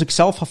ook als ik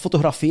zelf ga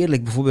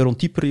fotograferen, bijvoorbeeld rond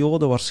die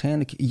periode,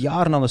 waarschijnlijk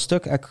jaren aan een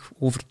stuk, ik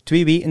over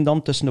 2 weken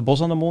dan tussen de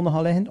bos aan de molen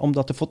gaan liggen, om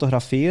dat te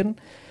fotograferen.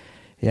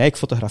 Ja, ik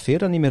fotografeer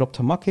dat niet meer op het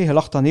gemak, hè. Je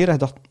lag dan neer en je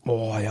dacht,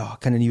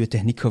 ik heb een nieuwe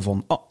techniek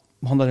gevonden.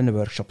 We gaan dat in een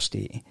workshop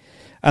steken.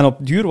 En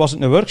op duur was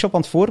het een workshop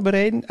aan het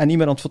voorbereiden en niet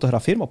meer aan het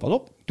fotograferen, maar pas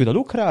op, ik doe dat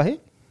ook graag, hè.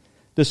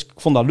 Dus ik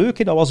vond dat leuk,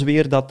 hè. Dat was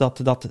weer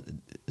dat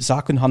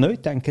zaken gaan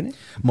uitdenken, hè.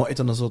 Maar als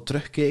je dan zo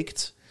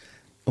terugkijkt,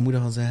 wat moet je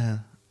gaan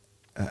zeggen?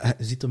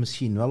 Je ziet dat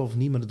misschien wel of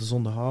niet, maar de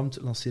zondagavond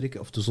lanceer ik,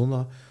 of de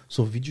zondag,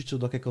 zo'n videootje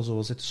dat ik al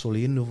zo zit te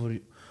soleren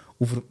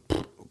over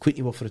ik weet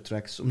niet wat voor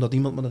tracks. Omdat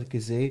iemand me dat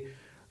ik zei, ik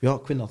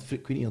weet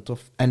niet wat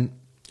tof. En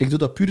ik doe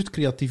dat puur uit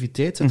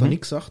creativiteit, zit daar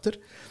niks achter.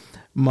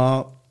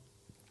 Maar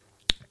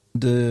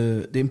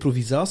de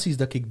improvisaties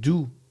dat ik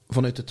doe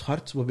vanuit het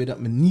hart, waarbij dat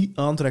me niet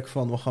aantrekt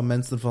van wat gaan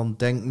mensen ervan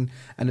denken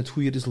en het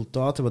goede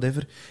resultaten,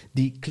 whatever,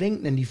 die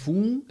klinken en die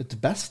voelen het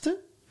beste.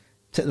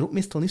 Er zitten er ook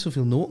meestal niet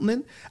zoveel noten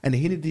in. En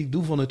degene die ik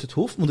doe vanuit het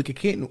hoofd, moet ik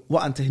kijken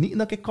wat aan technieken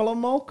dat ik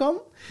allemaal kan.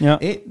 Ja.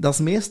 Dat is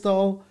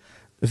meestal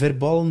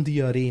verbale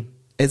diarree.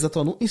 Is dat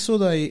dan ook niet zo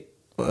dat je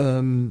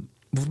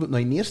bijvoorbeeld naar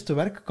je eerste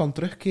werk kan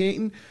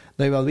terugkijken,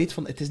 dat je wel weet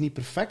van, het is niet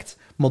perfect,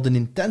 maar de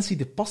intentie,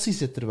 de passie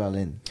zit er wel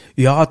in.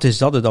 Ja, het is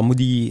dat.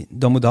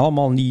 Dat moet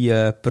allemaal niet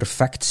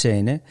perfect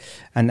zijn. Hè.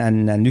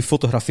 En nu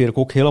fotografeer ik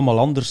ook helemaal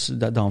anders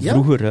dan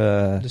vroeger.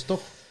 Dus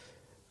toch...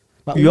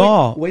 Maar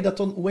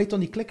hoe heet dan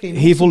die klikken?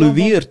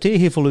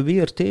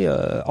 Geëvolueerd.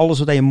 Alles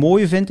wat je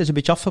mooi vindt, is een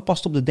beetje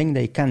afgepast op de dingen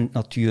die je kent,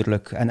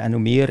 natuurlijk. En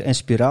hoe meer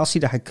inspiratie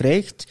dat je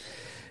krijgt,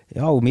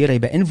 hoe meer je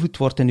beïnvloed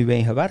wordt in je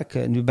eigen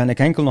werk. Nu ben ik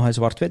enkel nog in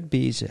zwart-wit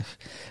bezig.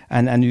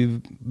 En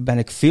nu ben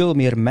ik veel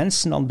meer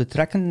mensen aan het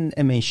betrekken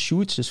in mijn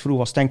shoots. Dus vroeger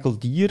was het enkel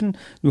dieren.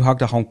 Nu ga ik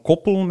dat gaan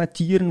koppelen met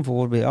dieren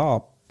voor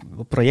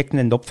projecten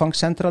in de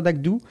opvangcentra dat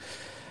ik doe.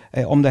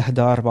 Omdat je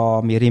daar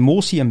wat meer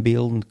emotie in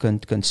beelden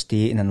kunt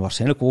steken. En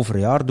waarschijnlijk over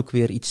een jaar doe ik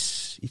weer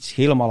iets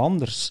helemaal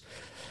anders.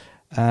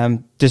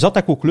 Het is dat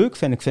ik ook leuk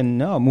vind. Ik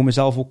moet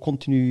mezelf ook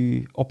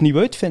continu opnieuw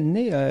uitvinden.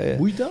 Nee.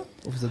 Moet je dat?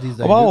 Of is dat iets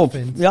dat je leuk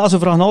vindt? Ja, ze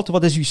vragen altijd,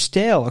 wat is uw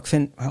stijl? Ik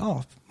vind, op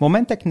het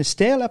moment dat ik een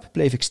stijl heb,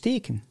 blijf ik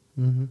steken.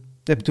 Mm-hmm.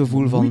 Ik heb het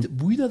gevoel van...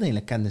 Hoe je dat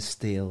eigenlijk aan de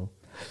stijl?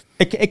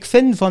 Ik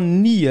vind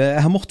van niet.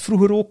 Je mocht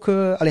vroeger ook...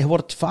 je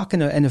wordt vaak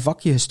in een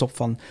vakje gestopt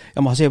van...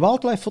 Ja, maar zij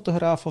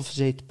wildlife-fotograaf of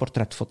zij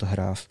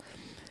portretfotograaf?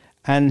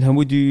 En je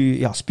moet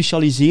je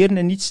specialiseren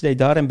in iets, dat je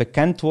daarin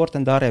bekend wordt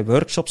en daarin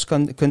workshops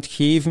kunt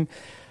geven.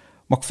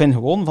 Maar ik vind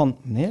gewoon van,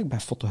 nee, ik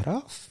ben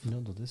fotograaf. Ja,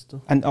 dat is toch.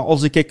 En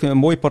als ik een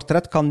mooi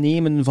portret kan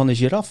nemen van een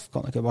giraf,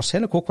 kan ik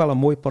waarschijnlijk ook wel een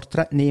mooi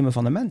portret nemen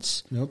van een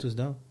mens. Ja, het is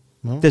dat.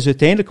 Ja. Het is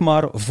uiteindelijk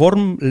maar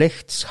vorm,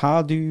 licht,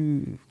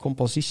 schaduw,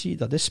 compositie,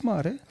 dat is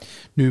maar. Hè.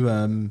 Nu,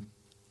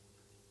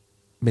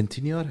 ben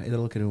 10 jaar, heb je er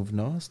al een keer over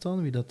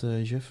nagestaan, wie dat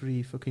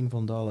Jeffrey fucking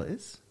Van Dalen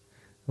is?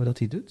 Wat dat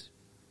hij doet?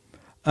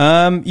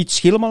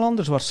 Iets helemaal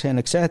anders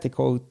waarschijnlijk. Zeg het, ik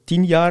hou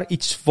 10 jaar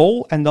iets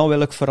vol en dan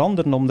wil ik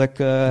veranderen, omdat ik...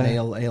 Heb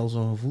je al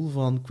zo'n gevoel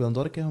van, ik wil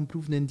daar een keer gaan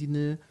proeven in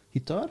die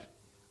gitaar?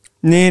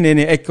 Nee.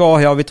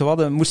 Weet je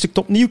wat, moest ik het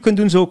opnieuw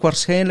kunnen doen, zou ik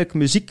waarschijnlijk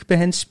muziek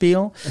beginnen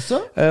spelen. Is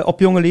dat? Op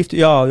jonge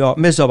leeftijd, ja,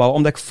 mis dat wel.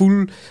 Omdat ik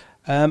voel,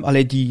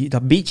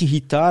 dat beetje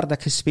gitaar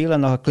dat ik speel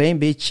en dat een klein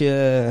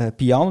beetje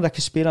piano dat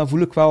ik speel, dan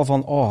voel ik wel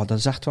van, dat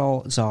is echt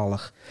wel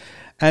zalig.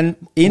 En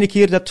ene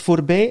keer dat het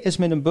voorbij is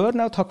met een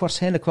burn-out, ga ik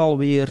waarschijnlijk wel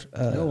weer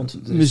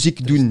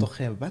muziek doen. Er is toch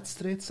geen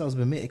wedstrijd, zelfs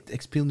bij mij.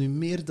 Ik speel nu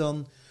meer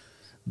dan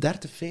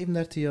 30,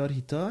 35 jaar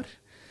gitaar.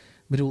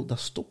 Ik bedoel, dat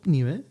stopt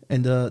niet, hè.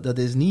 En dat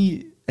is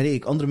niet...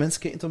 Andere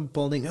mensen kijken dan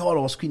bepaald denken, dat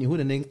was niet goed.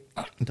 En denk,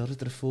 daar is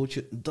er een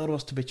foutje, daar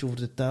was het een beetje over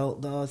de taal.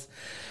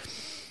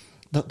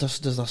 Dus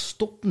dat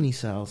stopt niet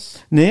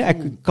zelfs. Nee, ik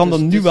kan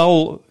dan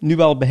nu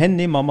wel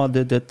beginnen, maar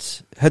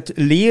het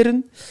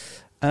leren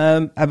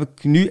heb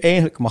ik nu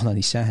eigenlijk... Ik mag dat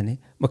niet zeggen, hè,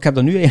 maar ik heb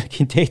daar nu eigenlijk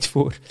geen tijd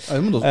voor.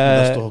 Dat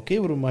is toch oké?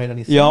 Waarom mag je dat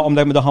niet zeggen? Ja, omdat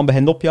ik me dan gaan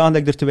beginnen opjagen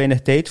dat ik er te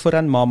weinig tijd voor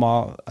heb.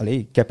 Maar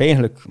ik heb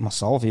eigenlijk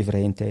massaal veel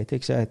vrije tijd.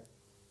 Ik zeg,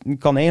 ik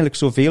kan eigenlijk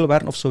zoveel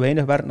werken of zo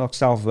weinig werken als ik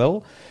zelf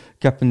wil.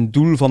 Ik heb een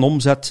doel van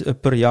omzet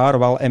per jaar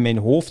wel in mijn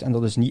hoofd en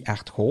dat is niet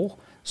echt hoog.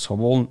 Het is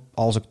gewoon,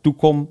 als ik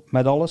toekom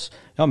met alles...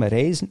 Ja, met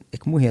reizen.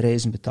 Ik moet geen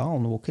reizen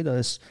betalen ook. Hè.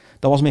 Dat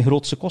was mijn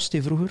grootste kost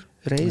vroeger,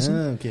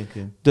 reizen. Oké.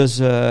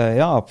 Dus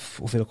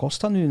hoeveel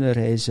kost dat nu, een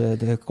reis?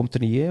 Dat komt er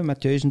niet in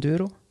met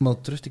 €1000.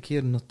 Maar terug te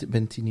keren,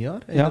 ben 10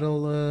 jaar? Heb Ja. je er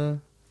al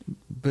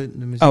buiten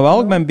de muziek?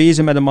 Wel, ik ben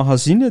bezig met een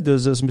magazine,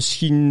 dus dat is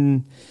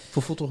misschien...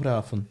 Voor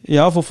fotografen?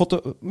 Ja, voor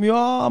foto...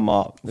 Ja,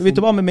 maar weet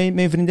je wat,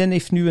 mijn vriendin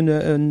heeft nu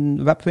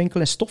een webwinkel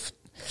in Stof.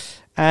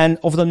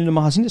 En of dat nu een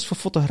magazine is voor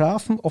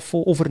fotografen of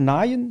voor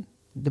overnaaien,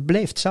 dat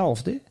blijft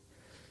hetzelfde.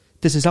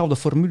 Het is dezelfde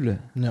formule.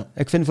 Ja.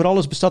 Ik vind voor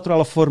alles bestaat er wel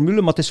een formule,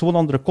 maar het is gewoon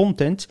andere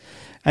content.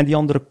 En die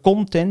andere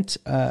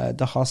content,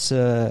 dat gaan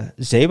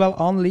zij wel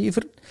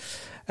aanleveren.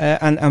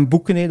 En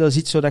boeken, hè, dat is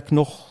iets wat ik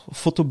nog...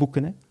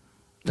 Fotoboeken, hè.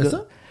 Is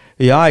dat?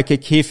 Ja,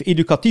 ik geef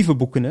educatieve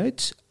boeken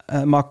uit.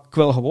 Maar ik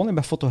wil gewoon, ik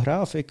ben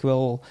fotograaf, ik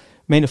wil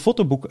mijn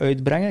fotoboek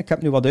uitbrengen. Ik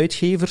heb nu wat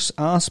uitgevers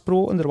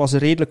aangesproken, er was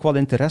redelijk wat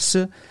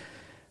interesse.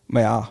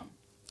 Maar ja, als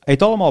je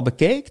het allemaal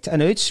bekijkt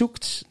en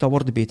uitzoekt, dan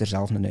word je beter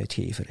zelf een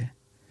uitgever. Hè.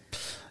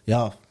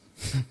 Ja.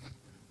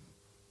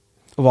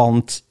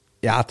 Want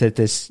ja, het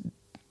is...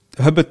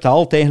 Je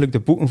betaalt eigenlijk de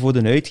boeken voor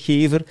de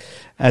uitgever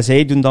en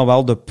zij doen dan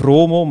wel de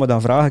promo, maar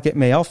dan vraag ik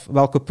mij af,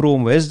 welke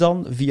promo is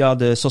dan? Via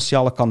de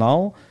sociale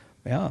kanaal.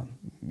 Ja,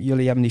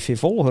 jullie hebben niet veel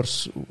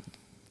volgers.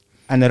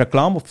 En een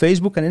reclame op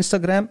Facebook en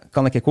Instagram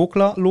kan ik ook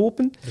laten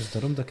lopen. Dus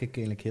daarom dat ik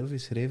eigenlijk heel veel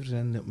schrijvers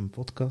zijn op mijn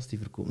podcast die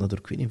verkopen.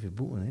 Ik weet niet veel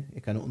boeken. Hè.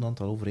 Ik heb ook een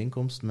aantal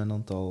overeenkomsten met een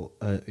aantal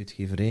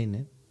uitgeverijen.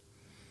 Hè.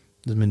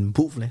 Dus mijn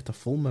boven ligt dat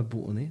vol met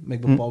boeken. Hè. Maar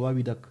ik bepaal wel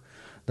wie dat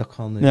ik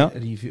ga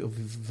review of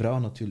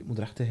vragen natuurlijk. Ik moet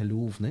er echt in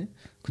geloven. Hè.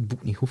 Als ik het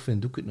boek niet goed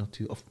vind, doe ik het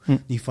natuurlijk. Of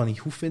niet van niet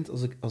goed vind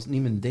als het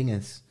niet mijn ding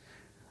is.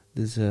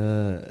 Dus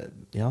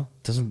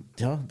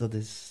dat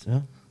is...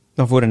 Ja.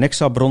 Dan voor een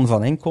extra bron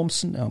van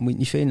inkomsten moet je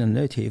niet veel een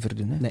uitgever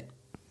doen. Hè? Nee.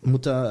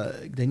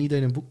 Ik denk niet dat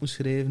je een boek moet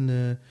schrijven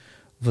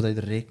of dat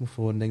je er rijk moet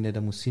voor. Ik denk dat je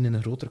dat moet zien in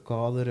een groter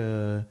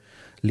kader,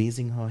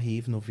 lezing gaan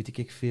geven of weet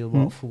ik veel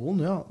wat. Of gewoon,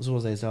 ja,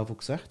 zoals hij zelf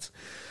ook zegt.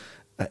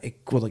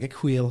 Wat ik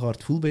heel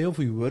hard voel bij jou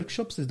voor je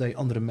workshops, is dat je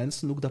andere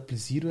mensen ook dat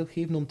plezier wil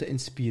geven om te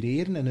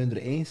inspireren en hun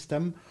eigen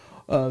stem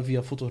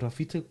via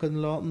fotografie te kunnen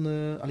laten.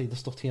 Dat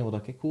is toch hetgeen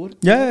wat ik hoor.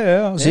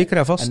 Ja, zeker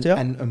en vast.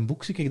 En een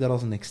boek zie ik daar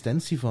als een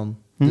extensie van.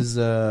 Dus...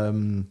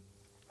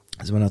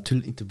 Het is maar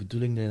natuurlijk niet de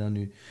bedoeling dat je daar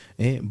nu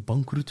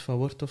bankroet van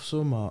wordt of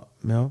zo, maar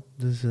ja,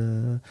 dus...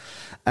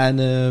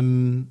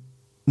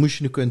 moest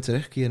je nu kunnen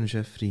terugkeren,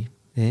 Jeffrey.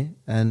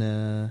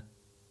 En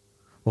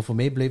wat voor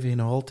mij blijf je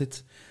nog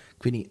altijd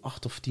ik weet niet,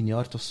 8 of 10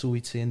 jaar, het was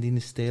zoiets in die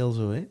stijl.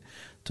 Zo, hè.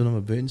 Toen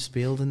we buiten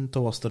speelden,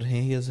 toen was er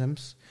geen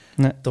gsm's.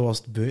 Nee. Toen was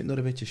het buiten nog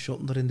een beetje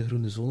shotten daar in de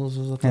groene zone,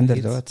 zoals dat dan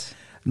Inderdaad.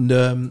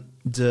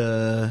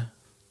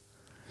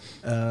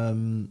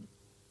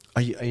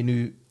 Als je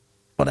nu...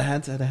 Wat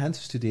had de hand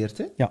gestudeerd,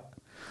 hè? Ja.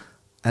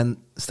 En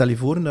stel je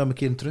voor, dat we een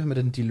keer terug met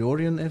een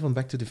DeLorean van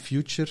Back to the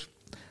Future.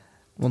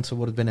 Want ze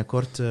wordt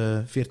binnenkort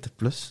 40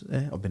 plus.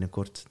 Of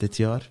binnenkort, dit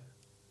jaar.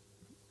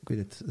 Ik weet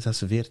het,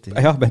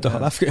 46. Ja, ik ben toch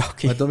al even... Ja,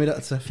 oké. Maar dan weer dat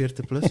het zegt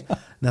 40 plus.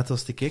 Net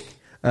als de ik.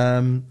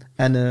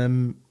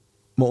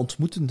 We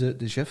ontmoeten de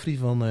Jeffrey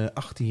van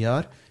 18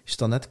 jaar. Je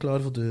staat net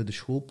klaar voor de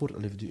schoolpoort,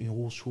 of de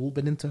hogeschool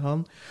binnen te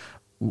gaan.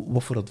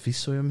 Wat voor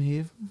advies zou je hem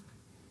geven?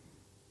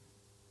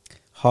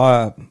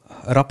 Ga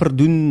rapper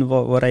doen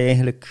waar je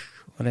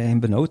eigenlijk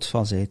benauwd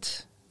van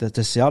bent. Dat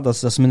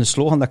is mijn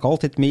slogan dat ik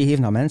altijd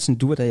meegeef aan mensen.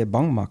 Doe wat je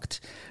bang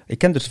maakt.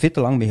 Ik heb er veel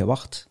te lang mee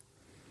gewacht.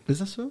 Is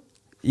dat zo?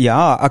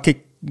 Ja, als ik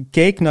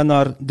kijk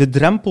naar de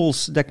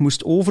drempels dat ik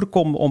moest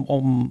overkomen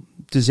om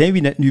te zijn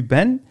wie ik nu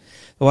ben,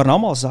 dat waren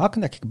allemaal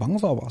zaken dat ik bang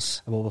van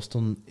was. En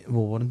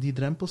wat waren die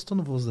drempels dan?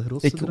 Of was de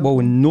grootste Ik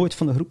wou nooit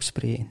van de groep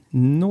spreken.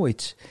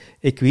 Nooit.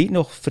 Ik weet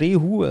nog vrij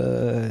goed,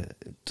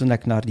 toen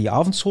ik naar die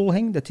avondschool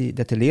ging,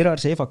 dat de leraar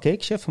zei van,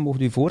 kijk chef, je mag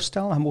je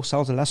voorstellen, je mag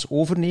zelfs de les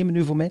overnemen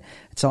nu voor mij.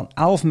 Het staan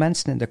 11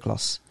 mensen in de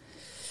klas.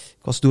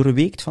 Ik was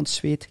doorweekt van het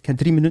zweet. Ik heb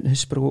 3 minuten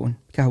gesproken.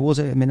 Ik ga gewoon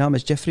zeggen, mijn naam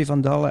is Jeffrey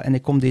van Dalen en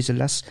ik kom deze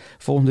les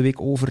volgende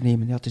week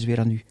overnemen. Ja, het is weer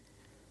aan u.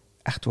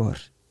 Echt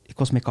waar. Ik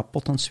was me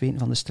kapot aan het zweten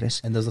van de stress.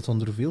 En dat is dat dan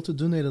door veel te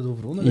doen, heb je dat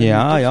overwonnen?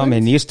 Ja,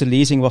 mijn eerste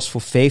lezing was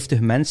voor 50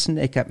 mensen.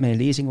 Ik heb mijn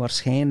lezing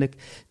waarschijnlijk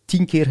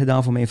 10 keer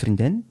gedaan voor mijn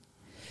vriendin.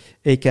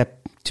 Ik heb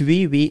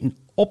 2 weken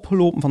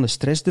opgelopen van de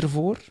stress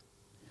ervoor.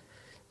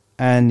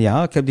 En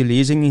ja, ik heb die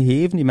lezing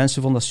gegeven. Die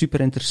mensen vonden dat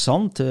super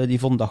interessant. Die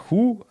vonden dat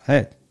goed.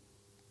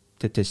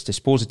 Het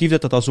is positief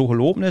dat dat zo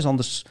gelopen is,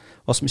 anders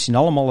was het misschien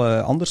allemaal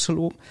anders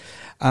gelopen.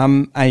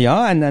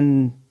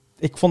 En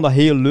ik vond dat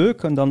heel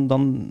leuk. En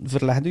dan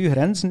verlegde je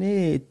grenzen.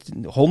 Nee,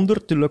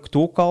 100 lukt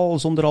ook al,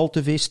 zonder al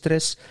te veel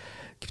stress.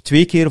 Ik heb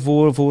 2 keer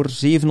voor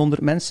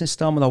 700 mensen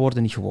staan, maar dat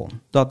wordt niet gewoon.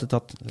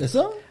 Is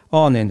dat?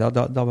 Oh nee,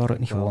 dat wordt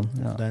niet gewoon.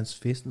 Ja. Tijdens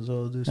feesten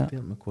zouden we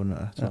spelen, maar ik kon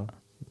echt zo.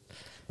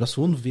 Dat is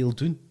gewoon veel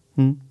doen.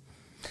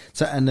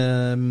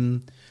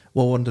 En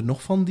wat waren er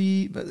nog van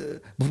die...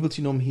 bijvoorbeeld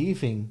die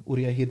omgeving. Hoe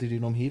reageerde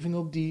die omgeving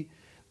op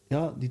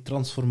die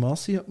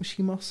transformatie, dat ik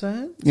misschien mag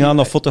zeggen? Ja,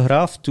 naar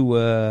fotograaf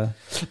toe...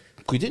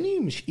 Ik weet het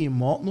niet, misschien een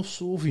maat of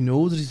zo, of je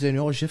ouders die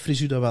zeiden, ja, Jeffrey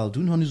zou dat wel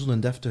doen, gaan nu zo'n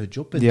deftige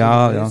job in het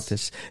onderwijs. Het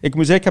is... Ik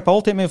moet zeggen, ik heb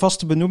altijd mijn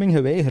vaste benoeming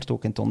geweigerd,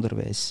 ook in het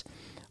onderwijs.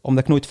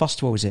 Omdat ik nooit vast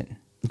wou zijn.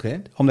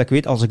 Okay. Omdat ik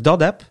weet, als ik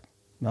dat heb,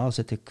 dan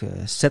zit ik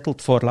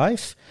settled for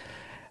life.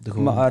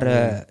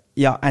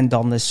 En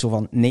dan is zo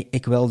van, nee,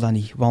 ik wil dat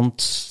niet.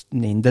 Want,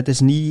 nee, dat is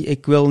niet...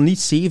 Ik wil niet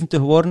 70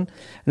 worden.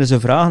 En dan ze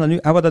vragen dan nu,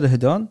 wat heb je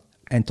gedaan?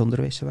 In het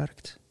onderwijs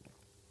gewerkt.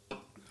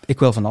 Ik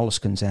wil van alles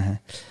kunnen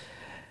zeggen.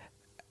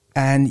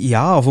 En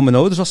ja, voor mijn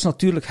ouders was het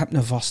natuurlijk, je hebt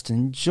een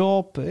vaste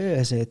job,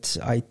 je bent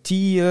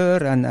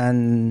IT'er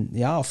en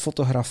ja,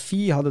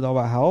 fotografie, hadden daar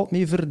wat geld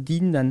mee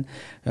verdiend. En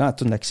ja,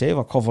 toen ik zei,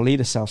 ik ga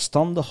volledig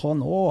zelfstandig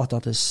gaan,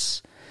 dat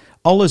is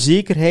alle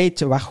zekerheid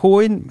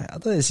weggooien. Maar ja,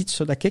 dat is iets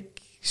wat ik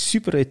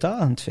super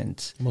uitdagend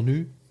vind. Maar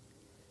nu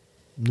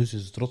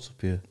zijn ze trots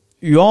op je.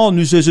 Ja,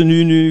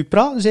 nu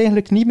praten ze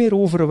eigenlijk niet meer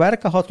over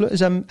werken.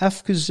 Ze hebben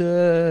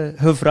even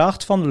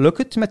gevraagd van, lukt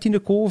het met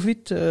die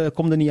COVID?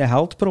 Komt er niet een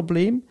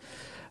geldprobleem?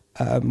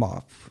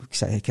 Maar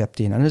ik heb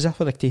tegen hen gezegd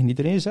wat ik tegen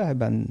iedereen zeg. Ik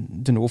ben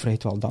de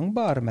overheid wel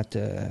dankbaar met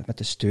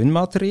de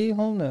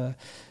steunmaatregelen.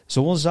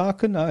 Zo'n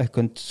zaken. Je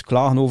kunt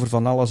klagen over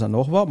van alles en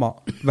nog wat, maar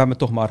we hebben het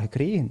toch maar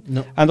gekregen.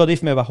 No. En dat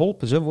heeft mij wel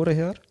geholpen, vorig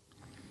jaar.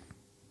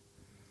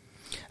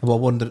 En wat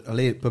worden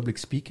er... public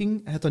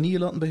speaking, heb je dat niet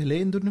laten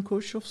begeleiden door een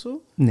coach of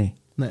zo? Nee.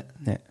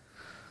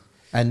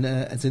 En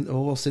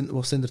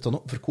wat zijn er dan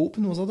op?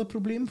 Verkopen, was dat een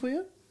probleem voor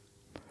je?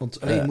 Want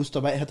je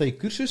hebt dat je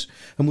cursus,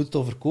 je moet het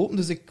al verkopen,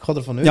 dus ik ga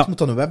ervan uit, je moet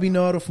dan een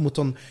webinar of je moet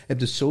dan op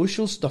de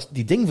socials,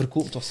 die ding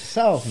verkoopt als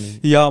zelf niet.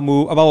 Ja,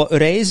 maar wel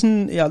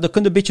reizen, dat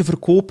kun je een beetje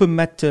verkopen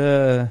met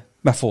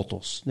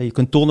foto's. Je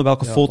kunt tonen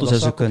welke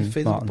foto's ze kunnen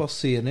maken. Dat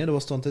passeren, hè.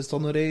 Het is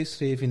dan een reis,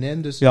 schreef je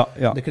in, dus dan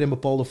krijg je een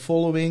bepaalde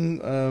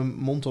following,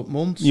 mond op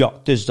mond. Ja,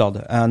 het is dat.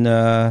 En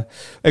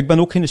ik ben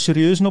ook geen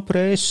serieuze op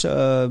reis,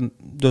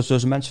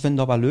 dus mensen vinden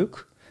dat wel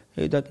leuk.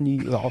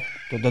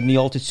 Dat niet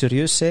altijd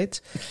serieus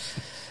bent.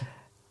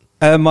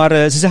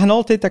 Maar ze zeggen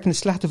altijd dat ik een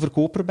slechte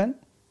verkoper ben.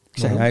 Ik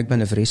zeg, ik ben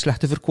een vrij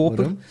slechte verkoper.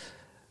 Waarom?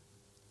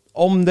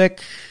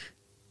 Omdat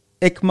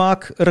ik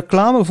maak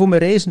reclame voor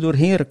mijn reizen door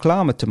geen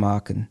reclame te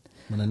maken.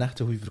 Maar een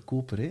echte goede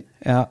verkoper, hè?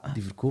 Ja.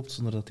 Die verkoopt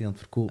zonder dat hij aan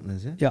het verkopen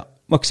is, hè? Ja,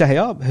 maar ik zeg,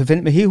 je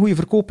vindt me geen goede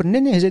verkoper.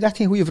 Nee, je bent echt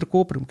geen goede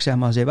verkoper. Ik zeg,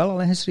 maar ze zijn wel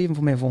al ingeschreven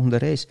voor mijn volgende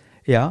reis.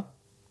 Ja.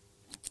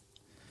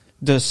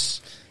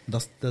 Dus...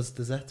 Dat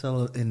is echt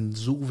wel een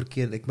zo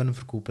verkeerde... Ik ben een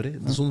verkoper, hè?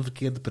 Zo'n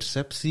verkeerde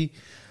perceptie...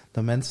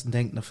 dat mensen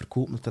denken dat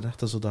verkopen dat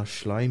echt zo dat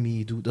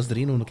slimy doet. Dat is de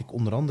reden waarom ik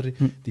onder andere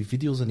die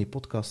video's en die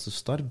podcasts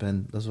gestart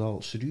ben. Dat is wel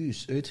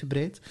serieus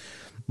uitgebreid.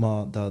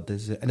 Maar dat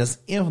is... en dat is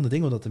een van de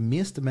dingen waar de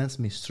meeste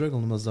mensen mee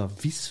struggelen, omdat ze dat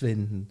vies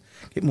vinden.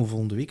 Ik moet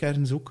volgende week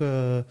ergens ook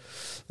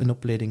een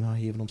opleiding gaan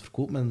geven aan het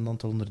verkopen met een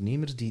aantal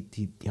ondernemers die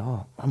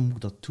wat moet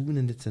ik dat doen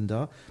en dit en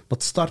dat. Maar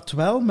het start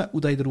wel met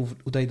hoe dat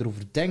je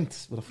erover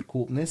denkt, wat dat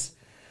verkopen is.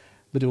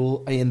 Ik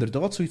bedoel, als je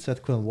inderdaad zoiets hebt,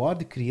 ik wil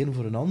waarde creëren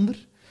voor een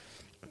ander,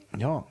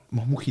 ja,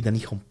 maar moet je dat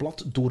niet gewoon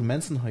plat door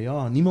mensen gaan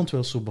jagen? Niemand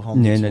wil zo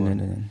behandeld worden.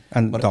 Nee.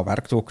 En maar, dat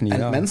werkt ook niet.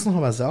 En mensen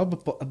gaan wel zelf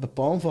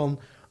bepalen van,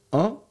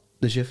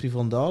 de Jeffrey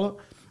van Dalen,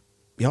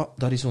 ja,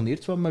 dat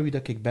resoneert wel met wie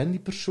dat ik ben, die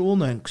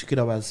persoon, en ik zie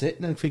dat wel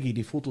zitten, en ik vind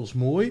die foto's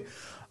mooi.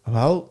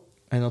 Wel,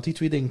 en als die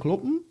twee dingen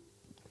kloppen,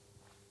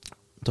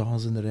 dan gaan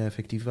ze er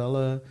effectief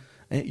wel...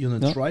 je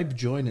tribe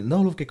joinen. Dat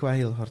geloof ik wel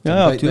heel hard.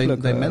 Ja, dat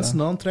je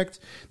mensen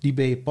aantrekt die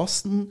bij je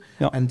passen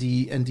en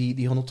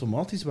die gaan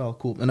automatisch wel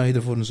kopen. En als je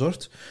ervoor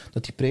zorgt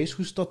dat die prijs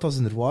goed staat, dat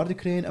ze er waarde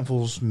krijgen. En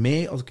volgens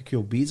mij, als ik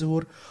jou bezig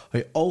hoor, ga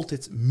je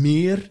altijd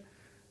meer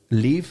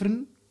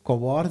leveren qua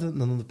waarde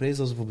dan de prijs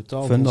dat ze voor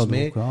betalen. Volgens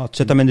mij, ook, ja. Het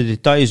zit hem in de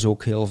details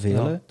ook heel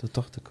veel. Ja, dat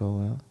dacht ik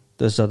al, ja.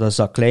 Dus dat is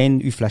dat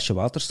klein, uw flesje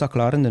water staat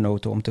klaar in de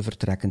auto om te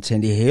vertrekken. Het zijn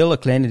die hele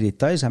kleine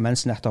details die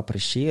mensen echt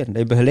appreciëren.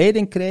 Dat je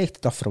begeleiding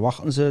krijgt, dat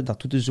verwachten ze,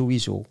 dat doet ze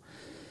sowieso.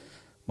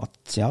 Maar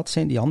ja, het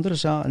zijn die andere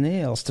zaken.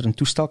 Nee, als er een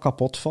toestel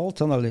kapot valt,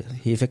 dan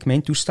geef ik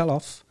mijn toestel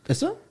af. Is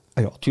dat?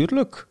 Ja,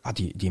 tuurlijk.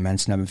 Die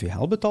mensen hebben veel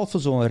geld betaald voor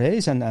zo'n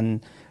reis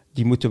en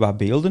die moeten wat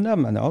beelden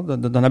hebben. En ja,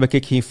 dan heb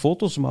ik geen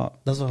foto's, maar...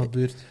 Dat is al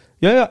gebeurd.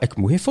 Ja, ik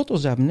moet geen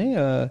foto's hebben. Nee.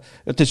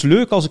 Het is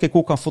leuk als ik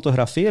ook kan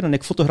fotograferen. En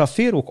ik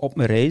fotografeer ook op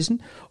mijn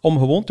reizen, om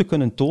gewoon te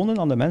kunnen tonen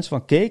aan de mensen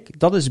van, kijk,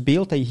 dat is het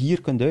beeld dat je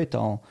hier kunt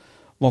uithalen.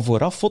 Maar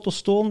vooraf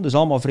foto's tonen, dat is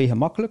allemaal vrij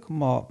gemakkelijk,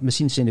 maar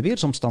misschien zijn de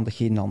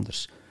weersomstandigheden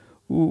anders.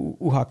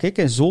 Hoe ga ik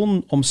in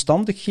zo'n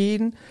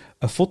omstandigheden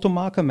een foto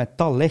maken met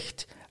dat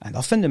licht? En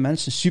dat vinden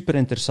mensen super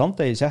interessant,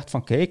 dat je zegt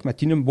van, kijk, met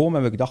die boom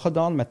heb ik dat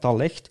gedaan, met dat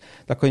licht,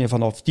 dat kun je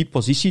vanaf die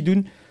positie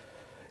doen.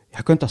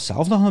 Je kunt dat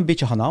zelf nog een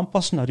beetje gaan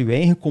aanpassen naar je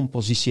eigen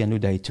compositie en hoe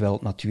dat je het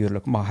wilt,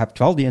 natuurlijk. Maar je hebt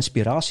wel die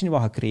inspiratie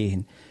wat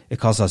gekregen.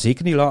 Ik ga ze dat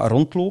zeker niet laten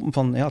rondlopen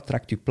van, ja,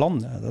 trekt je plan.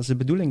 Dat is de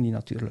bedoeling niet,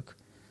 natuurlijk.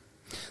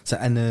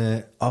 En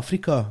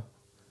Afrika, heb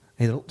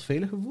je dat ook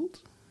veilig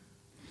gevoeld?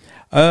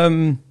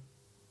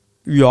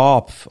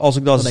 Ja, als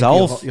ik dat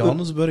zelf...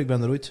 Johannesburg, ik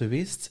ben er ooit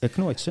geweest. Ik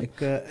nooit, hè?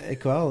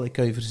 Ik wel. Ik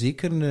kan je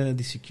verzekeren,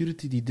 die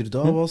security die er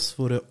daar was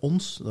voor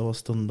ons,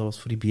 dat was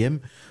voor IBM,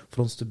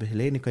 voor ons te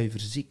begeleiden, ik kan je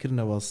verzekeren,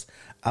 dat was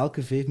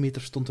elke 5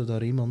 meter stond er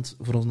daar iemand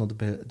voor ons naar de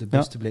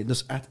bus te begeleiden.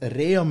 Dus echt een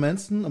rij aan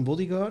mensen, een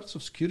bodyguards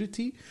of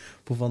security,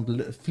 van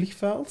het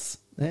vliegveld,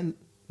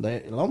 dat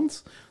je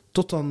landt,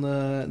 tot aan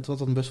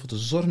de bus voor te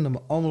zorgen dat we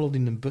allemaal op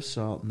in de bus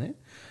zaten. Hè.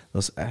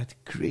 Dat is echt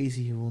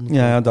crazy gewoon.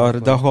 Ja,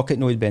 daar ga ik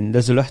nooit binnen.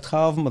 Dat is de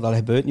luchthaven, maar dat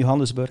ligt buiten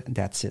Johannesburg.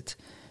 That's it.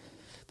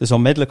 Dus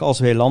onmiddellijk als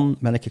wij landen,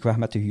 ben ik weg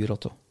met de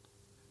huurauto.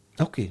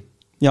 Oké.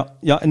 Ja,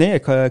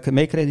 nee,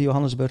 mij krijg je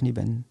Johannesburg niet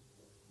binnen.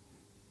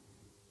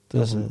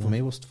 Dus, voor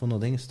mij was het van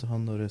dat ding te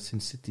gaan naar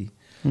Sin City.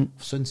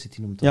 Of Sun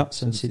City noemt dat. Ja,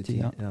 Sun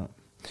City, ja.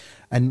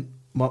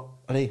 Maar,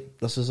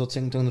 dat is dat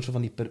zijn er zo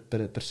van die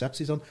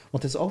percepties aan.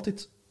 Want het is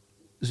altijd...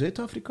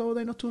 Zuid-Afrika wat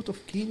hij naartoe doet, of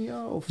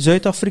Kenia? Of...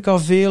 Zuid-Afrika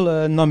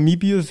veel,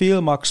 Namibië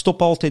veel, maar ik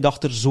stop altijd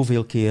achter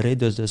zoveel keer. Hè.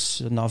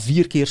 Dus na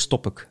 4 keer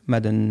stop ik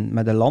met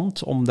een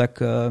land, omdat ik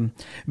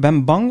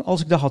ben bang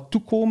als ik dat ga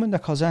toekomen, dat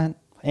ik ga zeggen,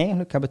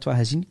 eigenlijk ik heb het wel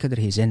gezien, ik heb er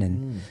geen zin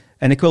in.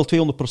 En ik wil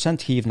 200%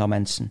 geven aan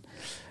mensen.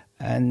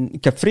 En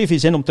ik heb vrij veel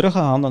zin om terug te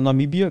gaan naar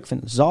Namibië. Ik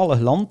vind het een zalig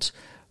land,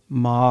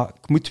 maar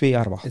ik moet 2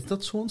 jaar wachten. Is dat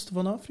het schoonste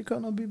van Afrika,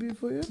 Namibië,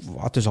 voor je?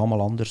 Het is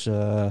allemaal anders.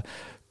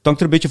 Het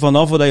hangt er een beetje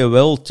vanaf wat je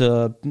wilt.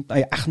 Als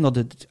je echt naar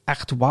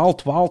echt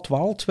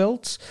wild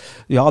wilt,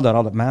 ja, daar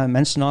hadden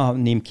mensen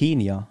aan, neem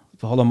Kenia.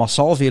 We hadden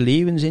massaal veel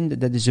leeuwen in,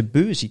 dat is een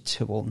beu ziet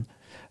gewoon.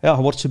 Ja,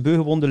 je wordt ze beu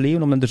gewoon de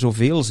leeuwen, omdat er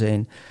zoveel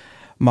zijn.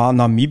 Maar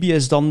Namibië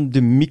is dan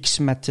de mix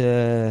met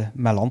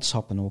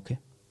landschappen ook. Hè.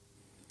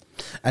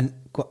 En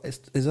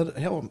is dat,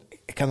 ja,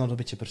 ik heb nog een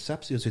beetje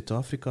perceptie in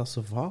Zuid-Afrika, is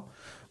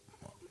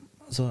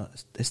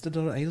er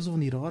daar eigenlijk zo van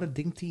die rare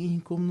dingen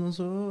tegengekomen en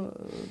zo?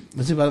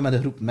 We zijn wel met een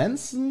groep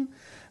mensen,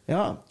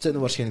 ja, het zijn er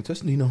waarschijnlijk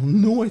tussen die nog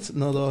nooit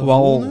naar daar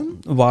wonen.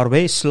 Waar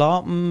wij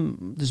slapen,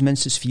 dus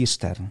minstens 4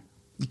 sterren.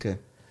 Oké.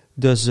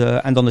 Dus,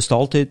 en dan is het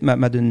altijd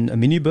met een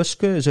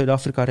minibusje.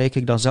 Zuid-Afrika rijd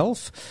ik dan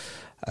zelf.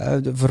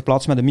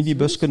 Verplaatst met een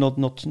minibusje naar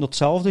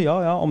hetzelfde,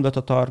 ja, omdat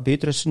het daar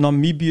beter is.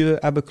 Namibië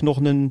heb ik nog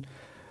een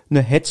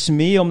hits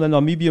mee, omdat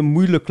Namibië een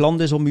moeilijk land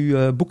is om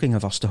uw boekingen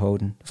vast te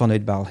houden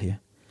vanuit België.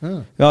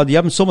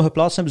 Ja, sommige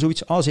plaatsen hebben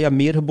zoiets, ze hebben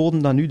meer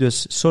geboden dan u,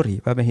 dus sorry,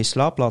 we hebben geen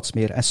slaapplaats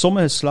meer. En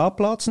sommige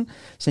slaapplaatsen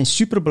zijn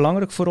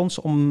superbelangrijk voor ons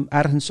om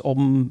ergens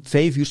om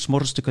 5 uur 's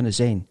morgens te kunnen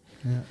zijn.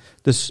 Ja.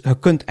 Dus je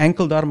kunt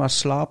enkel daar maar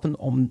slapen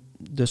om,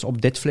 dus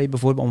op dit vlei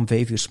bijvoorbeeld, om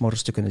 5 uur 's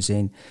morgens te kunnen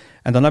zijn.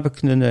 En dan heb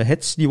ik een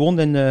hits, die woont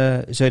in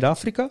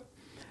Zuid-Afrika,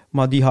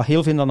 maar die gaat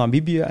heel veel naar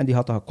Namibië en die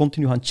gaat dat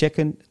continu gaan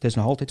checken. Het is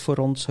nog altijd voor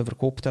ons, hij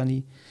verkoopt dat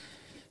niet.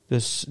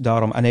 Dus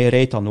daarom, en hij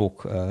rijdt dan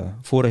ook.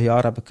 2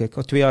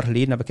 jaar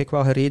geleden heb ik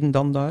wel gereden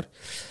dan daar.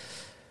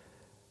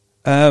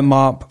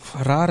 Maar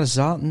rare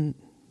zaken,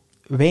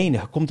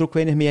 weinig. Komt er ook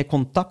weinig mee in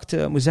contact.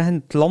 Ik moet zeggen,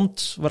 het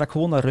land waar ik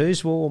gewoon naar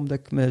huis wou, omdat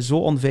ik me zo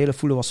onveilig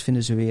voelde, was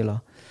Venezuela.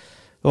 Dat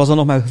was dan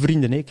nog met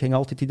vrienden. Ik ging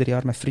altijd ieder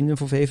jaar met vrienden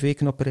voor 5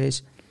 weken op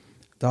reis.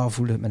 Daar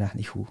voelde ik me echt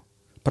niet goed.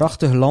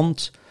 Prachtig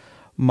land,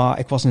 maar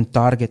ik was een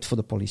target voor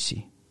de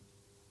politie.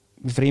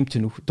 Vreemd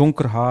genoeg.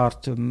 Donker haar,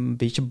 een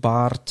beetje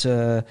baard.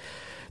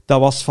 Dat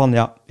was van,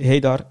 ja, hij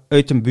daar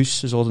uit een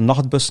bus, zo de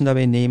nachtbussen dat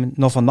wij nemen,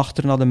 nog van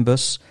achter naar de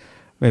bus.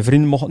 Mijn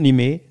vrienden mochten niet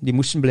mee, die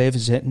moesten blijven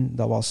zitten.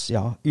 Dat was,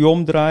 ja, u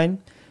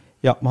omdraaien.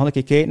 Ja, mag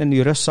ik kijken in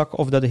uw rugzak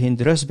of dat je geen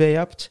drugs bij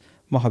hebt,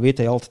 maar je weet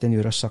dat je altijd in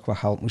je rugzak wat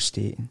geld moest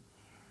steken.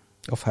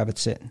 Of heb het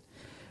zitten.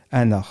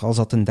 En als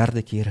dat een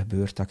 3e keer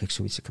gebeurt, dat ik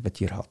zoiets, ik heb het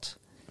hier gehad.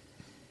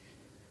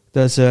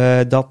 Dus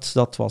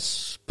dat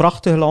was een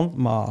prachtig land,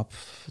 maar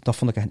dat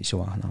vond ik echt niet zo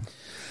aangenaam.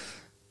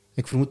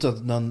 Ik vermoed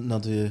dat na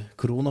de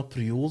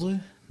coronaperiode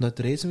dat het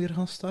reizen weer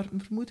gaan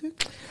starten, vermoed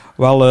ik?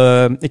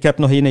 Wel, ik heb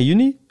nog 1 in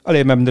juni. We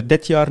hebben er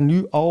dit jaar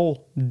nu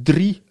al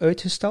 3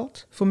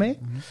 uitgesteld voor mij.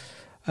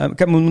 Ik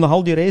heb nog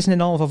al die reizen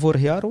in al van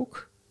vorig jaar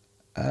ook.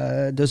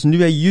 Dus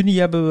nu in juni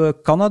hebben we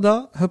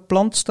Canada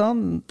gepland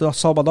staan. Dat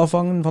zal wat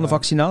afhangen van de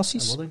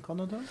vaccinaties. En wat in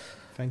Canada?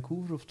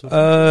 Vancouver of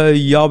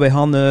ja, wij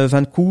gaan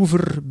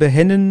Vancouver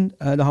beginnen.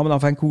 Dan gaan we naar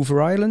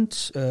Vancouver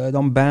Island.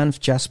 Dan Banff,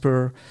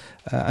 Jasper.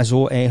 En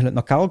zo eigenlijk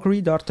naar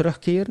Calgary, daar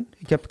terugkeren.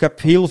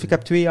 Ik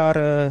heb 2 jaar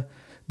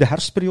de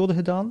herfstperiode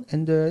gedaan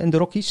in de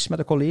Rockies met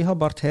een collega,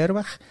 Bart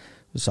Herweg.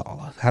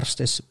 Zalig. Herfst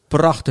is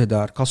prachtig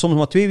daar. Het kan soms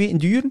maar 2 weken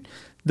duren.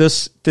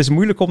 Dus het is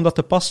moeilijk om dat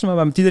te passen, maar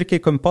we hebben het iedere keer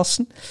kunnen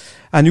passen.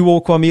 En nu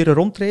ook wat meer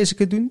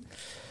rondreizen doen.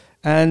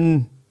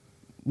 En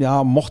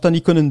ja, mocht dat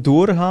niet kunnen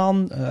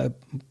doorgaan,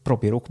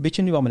 probeer ook een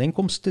beetje nu aan mijn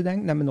inkomsten te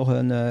denken. Dan hebben we nog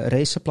een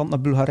reis gepland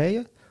naar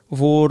Bulgarije.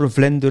 Voor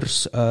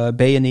vlinders,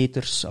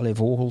 bijeneters,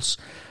 vogels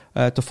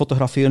te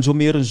fotograferen. Zo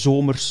meer een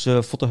zomers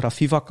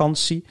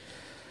fotografievakantie.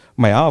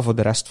 Maar ja, voor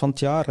de rest van het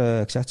jaar,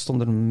 ik zeg, het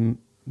stond er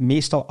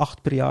meestal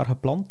 8 per jaar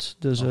gepland.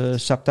 Dus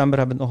september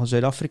hebben we het nog in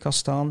Zuid-Afrika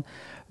staan.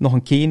 Nog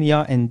een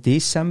Kenia in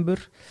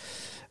december.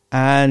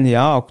 En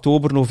ja,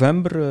 oktober,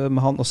 november, we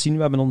gaan het nog zien,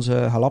 we hebben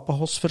onze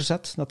Galapagos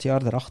verzet, dat jaar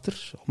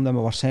daarachter. Omdat we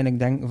waarschijnlijk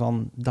denken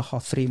van, dat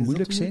gaat vrij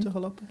moeilijk zijn. Is dat de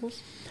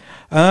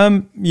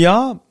Galapagos?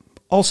 Ja,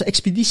 als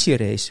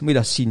expeditiereis moet je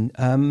dat zien.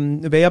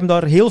 Wij hebben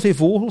daar heel veel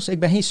vogels. Ik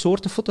ben geen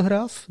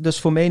soortenfotograaf. Dus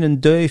voor mij een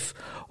duif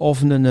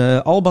of een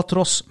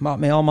albatros maakt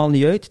mij allemaal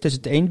niet uit. Het is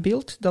het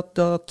eindbeeld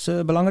dat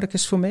belangrijk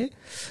is voor mij.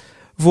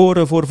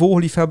 Voor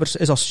vogelliefhebbers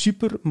is dat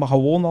super, maar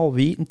gewoon al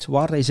wetend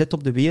waar hij zit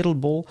op de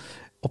wereldbol.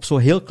 Op zo'n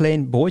heel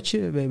klein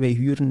bootje. Wij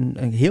huren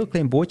een heel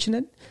klein bootje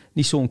in.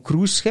 Niet zo'n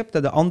cruiseschip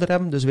dat de anderen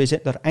hebben. Dus wij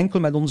zitten daar enkel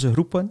met onze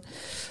groepen.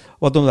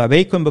 Waardoor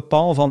wij kunnen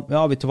bepalen van,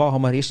 ja, weet je wat, ga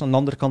maar eerst aan de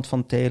andere kant van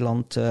het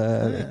eiland.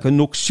 We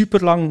kunnen ook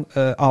super lang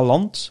aan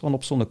land, want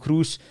op zo'n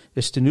cruise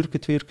is het 1 uur,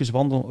 2 uur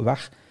wandelen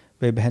weg.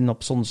 Wij beginnen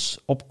op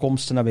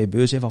zonsopkomsten en wij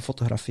beu zijn van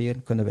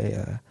fotograferen, kunnen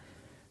wij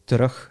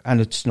terug. En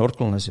het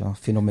snorkelen is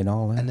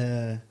fenomenaal. Hè.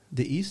 En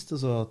de East,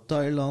 dus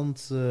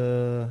Thailand...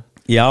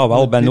 ja,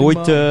 wel, ben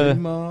nooit...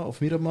 Burma of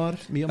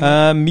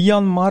Myanmar?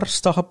 Myanmar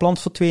staat gepland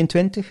voor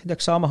 22, dat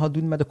ik samen ga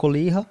doen met een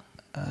collega.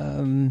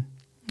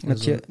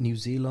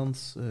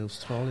 Nieuw-Zeeland,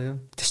 Australië.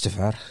 Het is te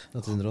ver.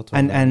 Dat is inderdaad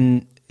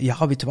en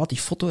ja, weet je wat, die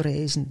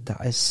fotoreizen,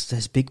 dat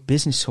is big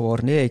business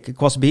geworden. Nee, ik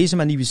was bezig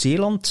met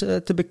Nieuw-Zeeland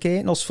te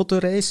bekijken als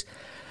fotoreis.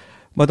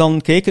 Maar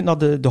dan kijken naar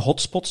de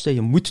hotspots die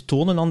je moet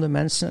tonen aan de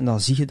mensen. En dan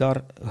zie je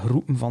daar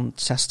groepen van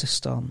 60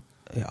 staan.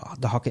 Ja,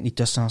 daar ga ik niet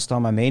tussen gaan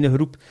staan met mijn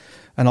groep.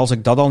 En als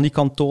ik dat al niet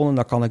kan tonen,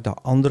 dan kan ik dat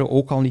anderen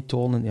ook al niet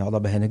tonen. Ja,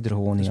 dan begin ik er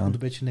gewoon niet aan. Er moet een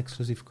beetje een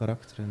exclusief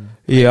karakter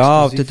in.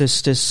 Ja,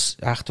 het is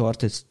echt waar.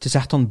 Het is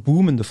echt een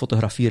boomende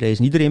fotografiereis.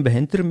 Iedereen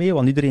begint ermee,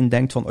 want iedereen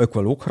denkt van, ik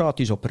wil ook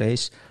gratis op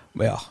reis.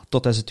 Maar ja,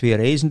 tot ze 2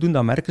 reizen doen,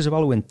 dan merken ze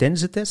wel hoe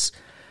intens het is.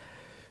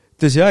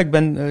 Dus ja, ik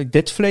ben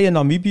dit vlei in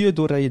Namibië,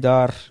 doordat je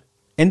daar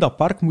in dat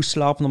park moest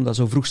slapen om dat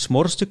zo vroeg 's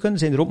morgens te kunnen,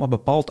 zijn er ook maar een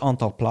bepaald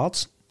aantal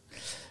plaatsen.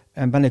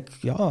 En ben ik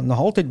nog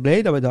altijd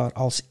blij dat we daar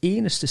als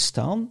enigste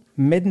staan,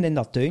 midden in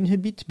dat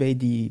tuingebied, bij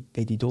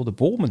die dode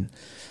bomen.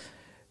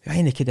 Ja,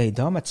 en een keer dat je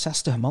daar met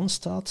 60 man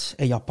staat.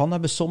 In Japan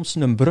hebben we soms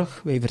een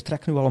brug. Wij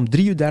vertrekken nu al om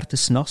 3:30 uur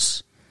 's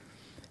nachts.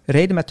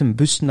 Rijden met een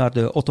bus naar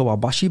de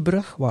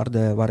Otowabashi-brug,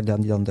 waar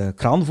dan de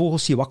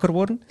kraanvogels die wakker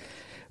worden.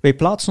 Wij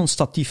plaatsen ons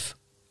statief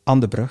aan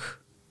de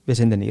brug. Wij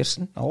zijn de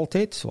eerste,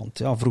 altijd. Want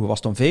vroeger was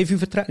het om 5 uur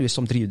vertrekken, nu is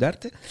het om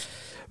 3:30 uur.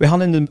 We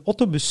gaan in de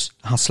autobus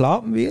gaan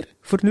slapen weer,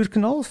 voor 1 uur en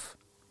een half.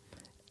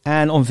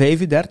 En om 5:30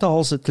 uur,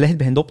 als het licht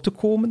begint op te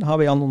komen, gaan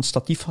wij aan ons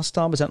statief gaan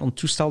staan. We zetten ons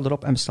toestel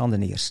erop en we staan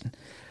de eerste.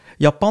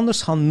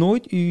 Japanners gaan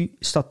nooit uw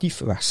statief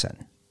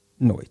wegzetten.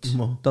 Nooit.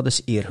 No. Dat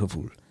is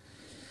eergevoel.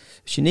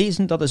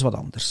 Chinezen, dat is wat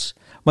anders.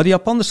 Maar de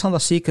Japanners gaan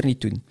dat zeker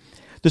niet doen.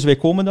 Dus wij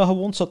komen daar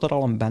gewoon, zat er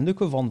al een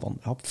bendeke van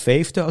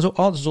 50. Zo,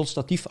 dat is ons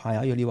statief. Ah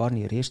ja, jullie waren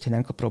hier eerst, geen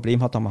enkel probleem,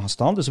 had dat maar gaan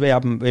staan. Dus wij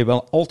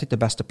willen altijd de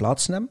beste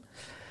plaatsen hebben.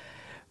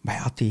 Maar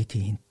ja,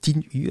 tegen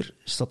 10 uur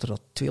staat er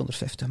dat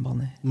 250 man.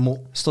 Hè.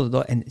 Mo. Stonden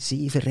daar in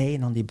 7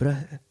 rijen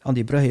aan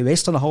die brug. Wij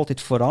staan nog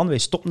altijd vooraan, wij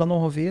stoppen dan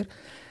ongeveer.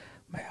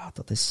 Maar ja,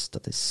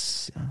 dat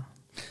is ja.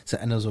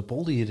 En dus op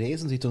al die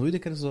reizen zit dan ooit een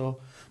keer zo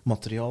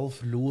materiaal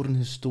verloren,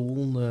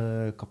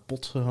 gestolen,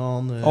 kapot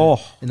gegaan,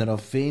 in een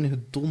ravijn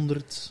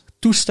gedonderd.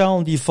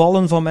 Toestellen die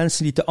vallen van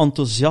mensen die te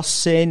enthousiast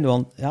zijn.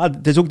 Want ja,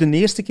 het is ook de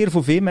eerste keer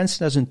voor veel mensen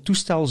dat ze een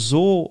toestel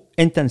zo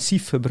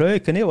intensief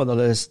gebruiken. Hè, want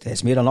het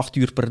is meer dan 8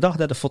 uur per dag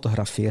dat je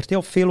fotografeert hè,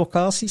 op veel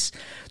locaties.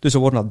 Dus er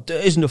worden al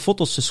duizenden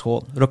foto's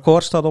geschoten.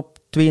 Record staat op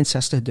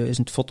 62.000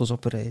 foto's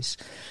op een reis.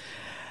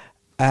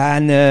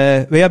 En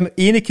wij hebben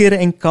ene keer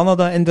in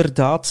Canada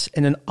inderdaad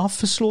in een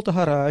afgesloten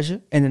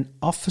garage, in een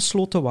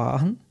afgesloten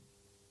wagen.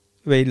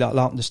 Wij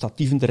laten de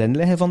statieven erin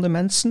liggen van de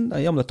mensen,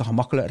 ja, omdat het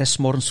gemakkelijker is, 's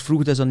morgens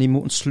vroeg, dat ze dat niet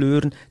moeten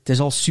sleuren. Het is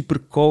al super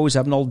koud, ze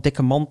hebben al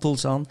dikke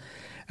mantels aan.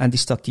 En die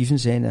statieven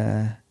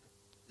zijn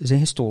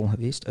gestolen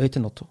geweest uit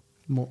de auto.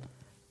 Mo.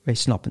 Wij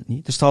snappen het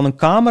niet. Er staat een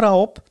camera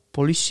op,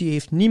 politie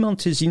heeft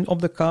niemand gezien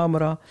op de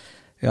camera.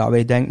 Ja,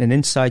 wij denken een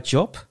inside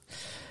job.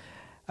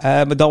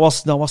 Maar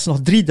dat was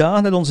nog 3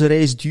 dagen dat onze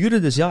reis duurde.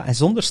 Dus ja, en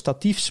zonder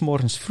statief 's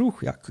morgens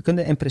vroeg. Ja, je kunt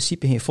in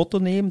principe geen foto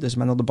nemen. Dus ik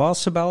ben naar de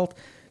baas gebeld.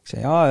 Ik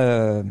zei,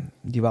 ja,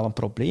 die wel een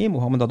probleem.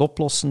 Hoe gaan we dat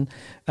oplossen?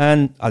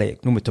 En,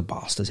 ik noem het de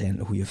baas. Dat is een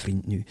goede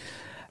vriend nu.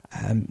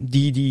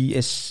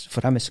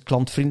 Voor hem is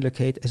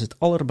klantvriendelijkheid is het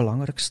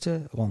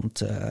allerbelangrijkste. Want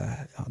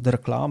de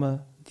reclame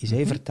die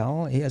zij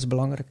vertellen is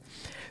belangrijk.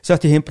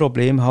 Zegt hij, geen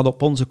probleem. We hadden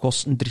op onze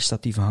kosten 3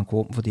 statieven gaan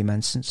kopen voor die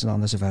mensen,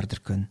 zodat ze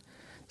verder kunnen.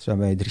 Dus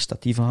hebben wij 3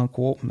 statieven gaan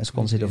kopen en ze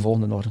konden ze de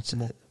volgende orde.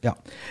 Ja.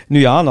 Nu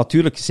ja,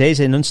 natuurlijk, zij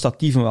zijn hun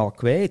statieven wel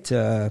kwijt.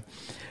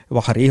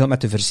 Wat geregeld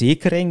met de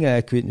verzekering.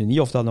 Ik weet nu niet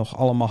of dat nog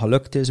allemaal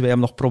gelukt is. Wij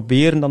hebben nog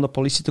proberen dan de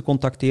politie te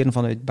contacteren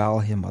vanuit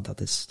België, maar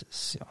dat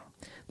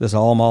is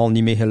allemaal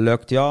niet meer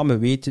gelukt. Ja, we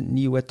weten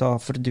niet hoe het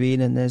dat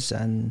verdwenen is.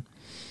 En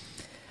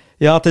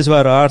ja, het is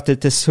wel raar.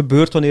 Het is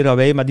gebeurd wanneer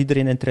wij met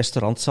iedereen in het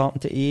restaurant zaten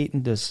te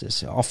eten.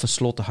 Dus een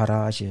afgesloten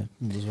garage.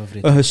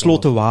 Een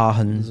gesloten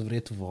wagen. Dat is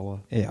vrij toevallig.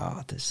 Ja,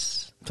 het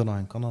is... Toen nog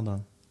in Canada.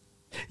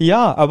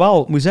 Ja,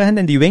 wel. Ik moet zeggen,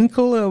 in die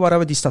winkel waar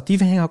we die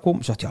statieven gingen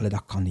kopen, zei hij,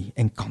 dat kan niet.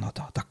 In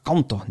Canada, dat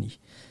kan toch niet?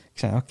 Ik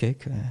zei, ja,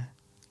 kijk.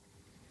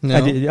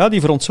 Ja. Die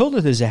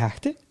verontschuldigde zich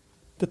echt, hè,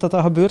 dat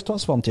gebeurd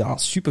was. Want ja,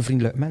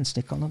 supervriendelijk mens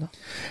in Canada.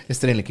 Is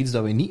er eigenlijk iets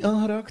dat wij niet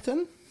aangeraakt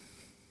hebben?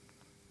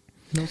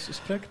 In ons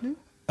gesprek nu?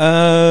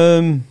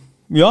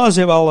 Ja, ze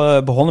zijn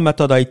wel begonnen met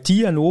dat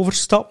IT en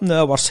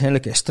overstappen.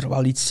 Waarschijnlijk is er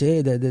wel iets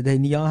dat je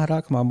niet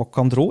aangeraakt, maar ik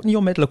kan er ook niet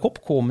onmiddellijk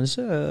opkomen.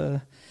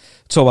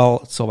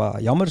 Het zou wel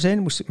jammer zijn,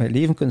 moest ik mijn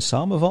leven kunnen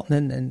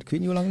samenvatten en ik weet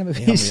niet hoe lang ik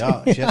ben bezig.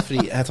 Ja, Jeffrey,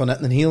 hij heeft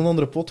net een heel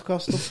andere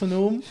podcast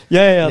opgenomen.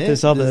 Ja, het is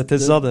dat.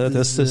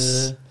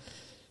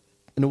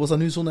 En hoe was dat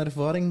nu zo'n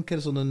ervaring? Een keer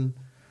zo'n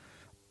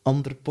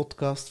andere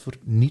podcast voor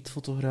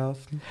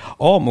niet-fotografen?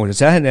 Oh, moet ik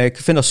zeggen, ik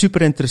vind dat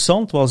super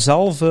interessant. Want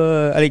zelf,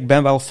 ik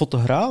ben wel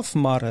fotograaf,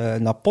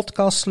 maar naar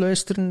podcasts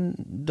luisteren,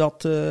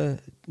 dat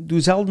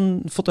doe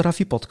zelden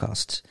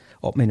fotografiepodcasts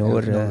op mijn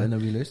oor. En naar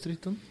wie luister je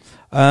dan?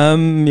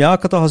 Ja,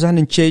 ik had al gezegd,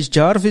 in Chase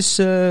Jarvis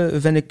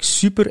vind ik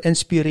super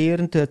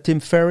inspirerend.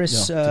 Tim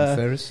Ferriss. Tim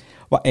Ferriss.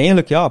 Wat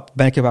eigenlijk, ja,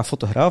 ben ik wel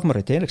fotograaf, maar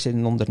uiteindelijk ben ik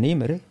een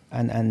ondernemer. Hè.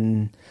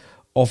 En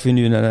of je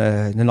nu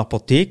een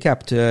apotheek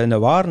hebt, een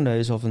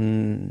warenhuis of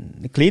een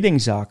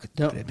kledingzaak,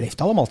 het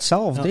blijft allemaal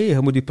hetzelfde. Ja.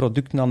 Je moet je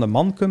producten aan de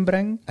man kunnen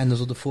brengen. En dus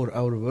op de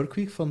 4-hour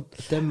workweek van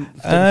Tim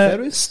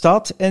Ferriss?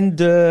 Staat in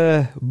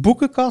de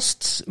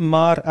boekenkast,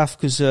 maar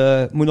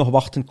even, moet nog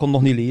wachten, kon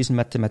nog niet lezen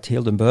met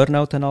heel de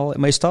burn-out en al. Maar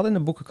hij staat in de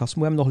boekenkast,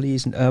 moet hem nog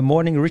lezen.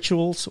 Morning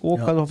Rituals,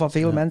 ook van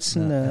veel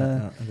mensen.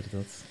 Ja,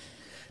 inderdaad.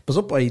 Pas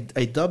op, als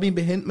je daarmee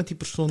begint met die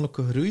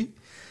persoonlijke groei,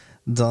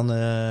 dan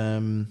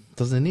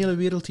dat is een hele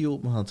wereld die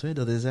open gaat. Hè.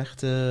 Dat is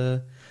echt...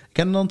 ik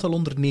ken een aantal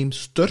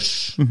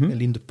onderneemsters,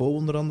 Eline de Pauw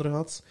onder andere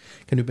had.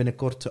 Ik ken nu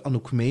binnenkort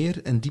Anouk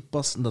Meijer, en die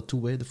passen dat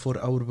toe, hè, de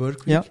 4-hour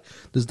workweek. Ja.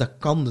 Dus dat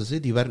kan dus, hè.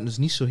 Die werken dus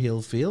niet zo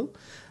heel veel.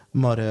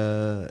 Maar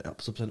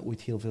ze hebben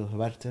ooit heel veel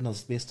gewerkt, hè. Dat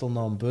is meestal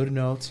na een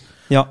burn-out.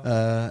 Ja.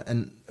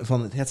 En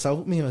van het zelf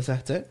ook mee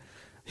gezegd, hè.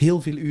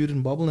 Heel veel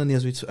uren babbelen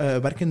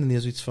en werken, en die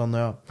zoiets van...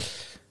 Ja,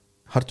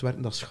 hard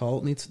werken, dat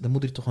schaalt niet. Dan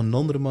moet er toch een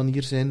andere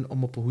manier zijn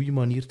om op een goede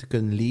manier te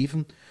kunnen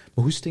leven.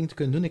 Mijn hoesting te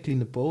kunnen doen. Ik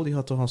Eline de Pauw, die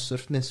gaat toch gaan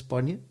surfen in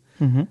Spanje.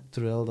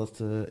 Terwijl dat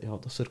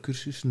ze er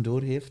cursussen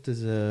door heeft. Dus,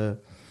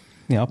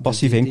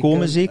 passief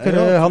inkomen zeker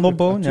gaan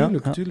opbouwen.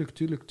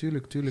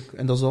 Tuurlijk.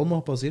 En dat is allemaal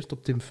gebaseerd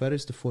op Tim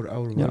Ferriss, de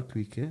 4-hour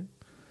workweek. Hè.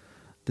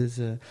 Dus,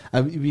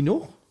 en wie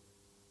nog?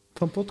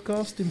 Van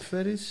podcast, Tim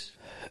Ferriss?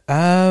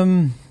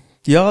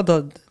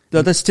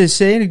 Dat is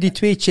eigenlijk die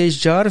 2, Chase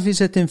Jarvis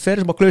en Tim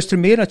Ferriss. Maar ik luister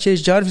meer naar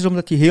Chase Jarvis,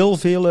 omdat hij heel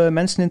veel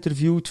mensen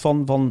interviewt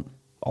van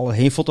al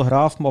geen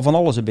fotograaf, maar van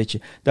alles een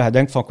beetje. Dat je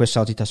denkt van, ik wist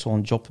zelfs niet dat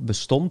zo'n job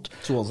bestond.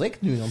 Zoals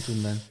ik nu aan het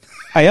doen ben.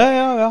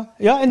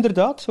 Ja,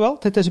 inderdaad. Wel.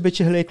 Het is een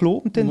beetje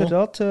gelijklopend,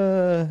 inderdaad.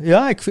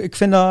 Ik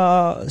vind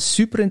dat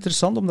super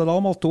interessant om dat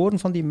allemaal te horen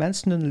van die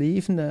mensen hun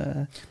leven.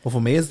 Maar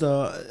voor mij is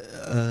dat...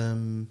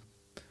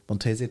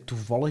 want hij is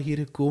toevallig hier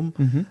gekomen.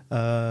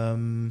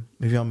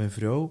 Via mijn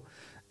vrouw.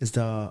 Is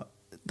dat...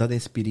 dat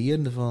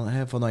inspirerende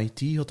van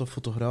IT, gaat dat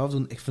fotograaf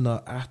doen. Ik vind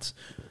dat echt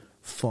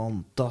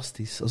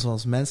fantastisch.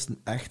 Als mensen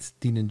echt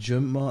die een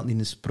jump maken, die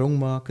een sprong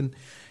maken.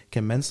 Ik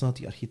ken mensen gehad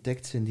die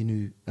architect zijn, die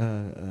nu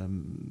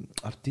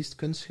artiest,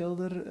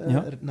 kunstschilder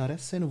naar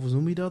rest zijn, of hoe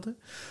noem je dat?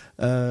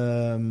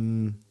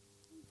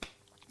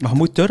 Maar je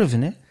moet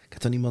durven, hè? Ik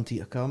heb dan iemand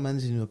die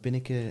mensen die nu op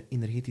een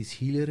energetisch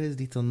healer is,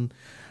 die dan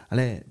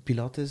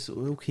Pilates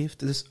ook heeft.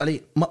 Dus,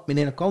 maakt me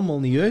eigenlijk allemaal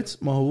niet uit,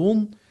 maar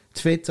gewoon het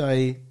feit dat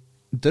je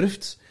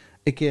durft,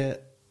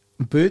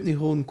 buiten nu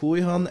gewoon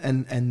kooi gaan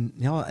en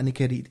een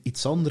keer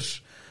iets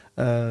anders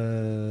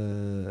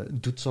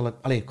doet, zal ik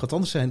ga het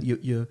anders zeggen,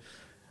 je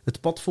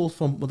het pad volgt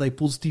van wat je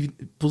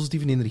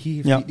positieve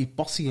energie heeft, die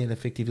passie en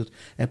effectief doet,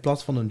 in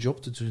plaats van een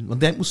job te doen.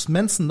 Want ik moest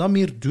mensen dat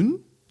meer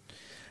doen,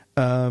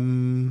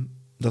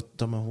 dat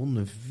we gewoon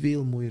een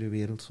veel mooiere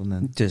wereld van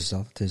hebben. Het is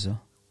dat.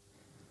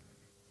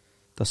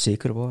 Dat is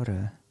zeker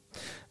waar.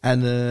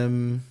 En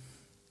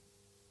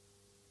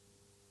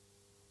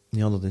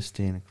ja, dat is het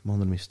eigenlijk. Ik mag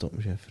ermee stoppen,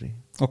 Jeffrey.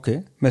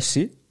 Oké,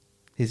 merci.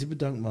 Heel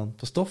bedankt, man. Het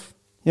was tof.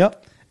 Ja.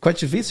 Ik wens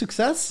je veel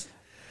succes.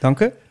 Dank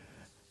u.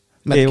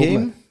 Met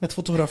game, met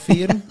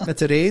fotograferen, met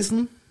de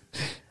reizen.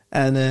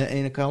 En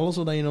eigenlijk alles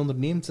wat je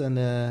onderneemt. En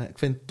ik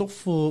vind het tof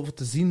voor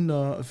te zien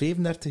na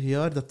 35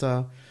 jaar dat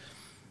we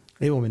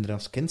hebben er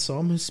als kind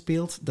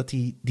samengespeeld, dat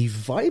die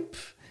vibe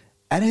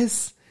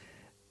ergens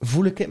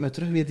voel ik het me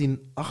terug weer die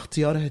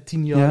 8-jarige,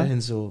 10-jarige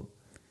en zo.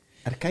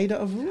 Herken je dat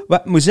gevoel? Wat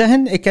ik moet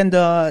zeggen, ik ken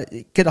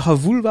dat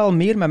gevoel wel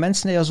meer met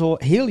mensen die je zo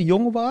heel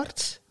jong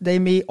waart, dat je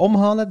mee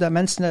omgaan, dat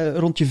mensen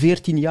rond je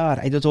 14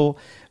 jaar. Je hebt zo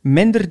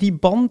minder die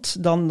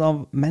band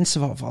dan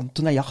mensen van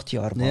toen je 8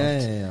 jaar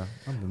waart. Ja.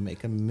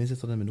 Ik heb zit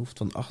dat in mijn hoofd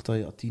van 8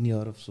 à 10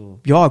 jaar of zo.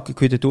 Ja, ik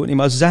weet het ook niet,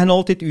 maar ze zeggen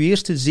altijd, je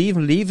eerste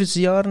 7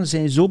 levensjaren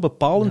zijn zo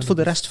bepalend voor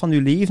de rest van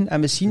je leven. En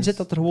misschien zit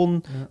dat er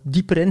gewoon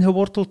dieper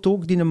ingeworteld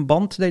ook, die een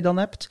band die je dan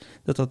hebt,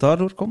 dat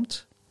daardoor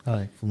komt.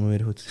 Ik voel me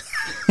weer goed.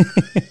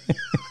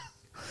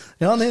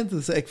 Ja, nee,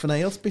 dus ik vind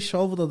dat heel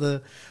speciaal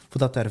voor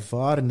dat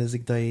ervaren. Dus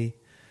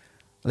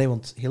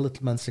want heel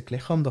het menselijk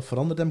lichaam, dat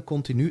verandert hem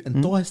continu.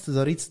 En toch is er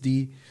daar iets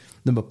die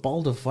een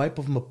bepaalde vibe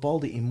of een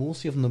bepaalde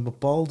emotie of een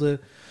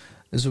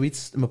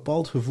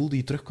bepaald gevoel die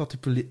je terug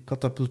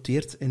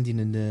katapulteert in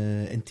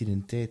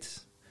die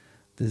tijd.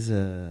 Dus,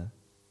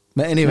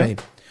 maar anyway,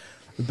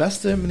 het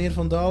beste, meneer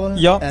Van Dalen.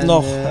 Ja,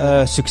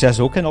 en, succes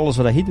ook in alles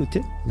wat je doet.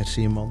 Hè.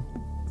 Merci, man.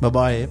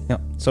 Bye-bye. Hè.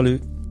 Ja,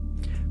 salut.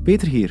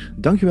 Peter hier,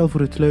 dankjewel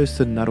voor het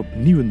luisteren naar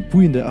opnieuw een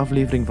boeiende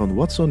aflevering van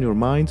What's on Your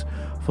Mind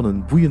van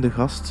een boeiende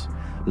gast.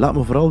 Laat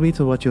me vooral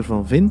weten wat je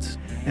ervan vindt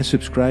en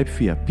subscribe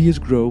via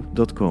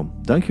peersgrow.com.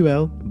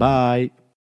 Dankjewel, bye!